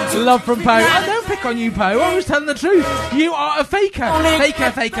 Love from Poe. I don't pick on you, Poe. I was telling the truth. You are a faker. Faker,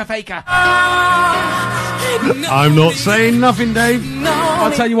 faker, faker. I'm not saying nothing, Dave.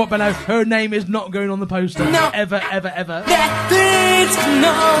 I'll tell you what, Benno. Her name is not going on the poster. Ever, ever, ever. Things can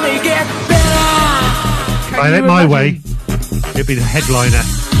only get better. If I had it my way, it'd be the headliner.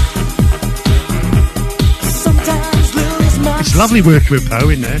 It's lovely working with Poe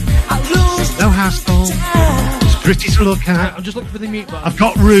in there. No hassle. It's pretty to look at. I'm just looking for the mute button. I've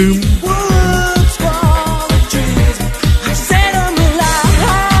got room.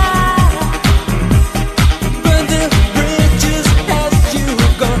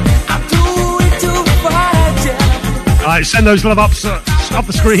 Alright, send those love ups up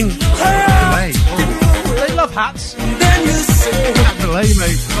the screen. Hey. They love hats. Delay,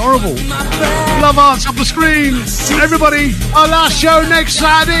 mate. Horrible. Love hearts up the screen. Everybody, our last show next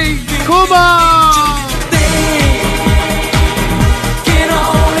Saturday. Come on.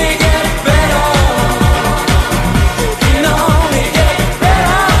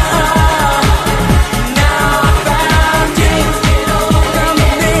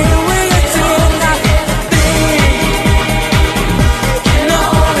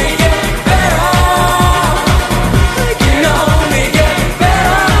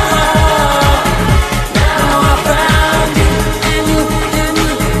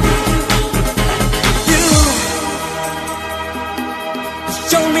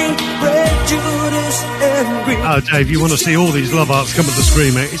 Oh, Dave, you want to see all these love arts come to the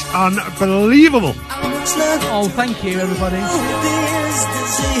screen, mate? It's unbelievable. Oh, thank you, everybody.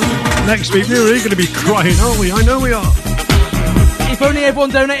 Next week, we're really going to be crying, aren't we? I know we are. If only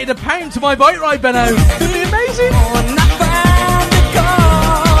everyone donated £1 to my bike ride, Benno. It'd be amazing.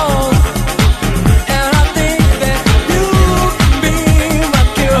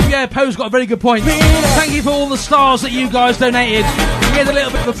 Oh, yeah, Poe's got a very good point. Thank you for all the stars that you guys donated. We had a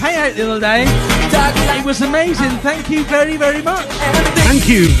little bit of a payout the other day. It was amazing. Thank you very, very much. Thank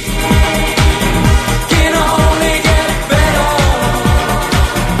you.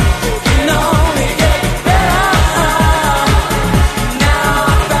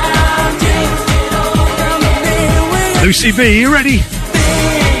 Lucy B, you ready?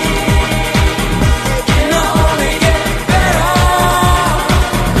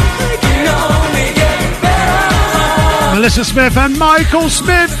 Melissa Smith and Michael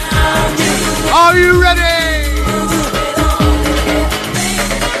Smith. Are you ready?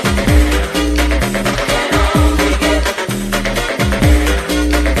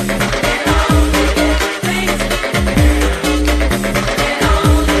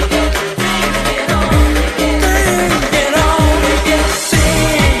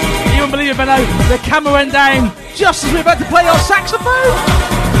 You won't believe it, Benno. The camera went down just as we were about to play our saxophone.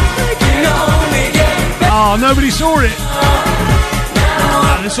 Oh, nobody saw it.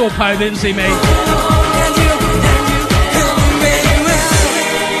 They saw Poe, didn't see me.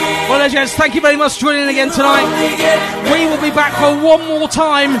 right, gents, thank you very much for joining in again tonight. We will be back for one more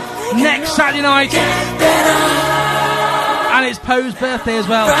time next Saturday night. And it's Poe's birthday as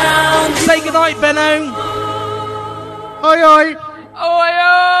well. Say goodnight, Benno. Oi, oi. Oi,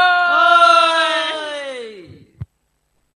 oi.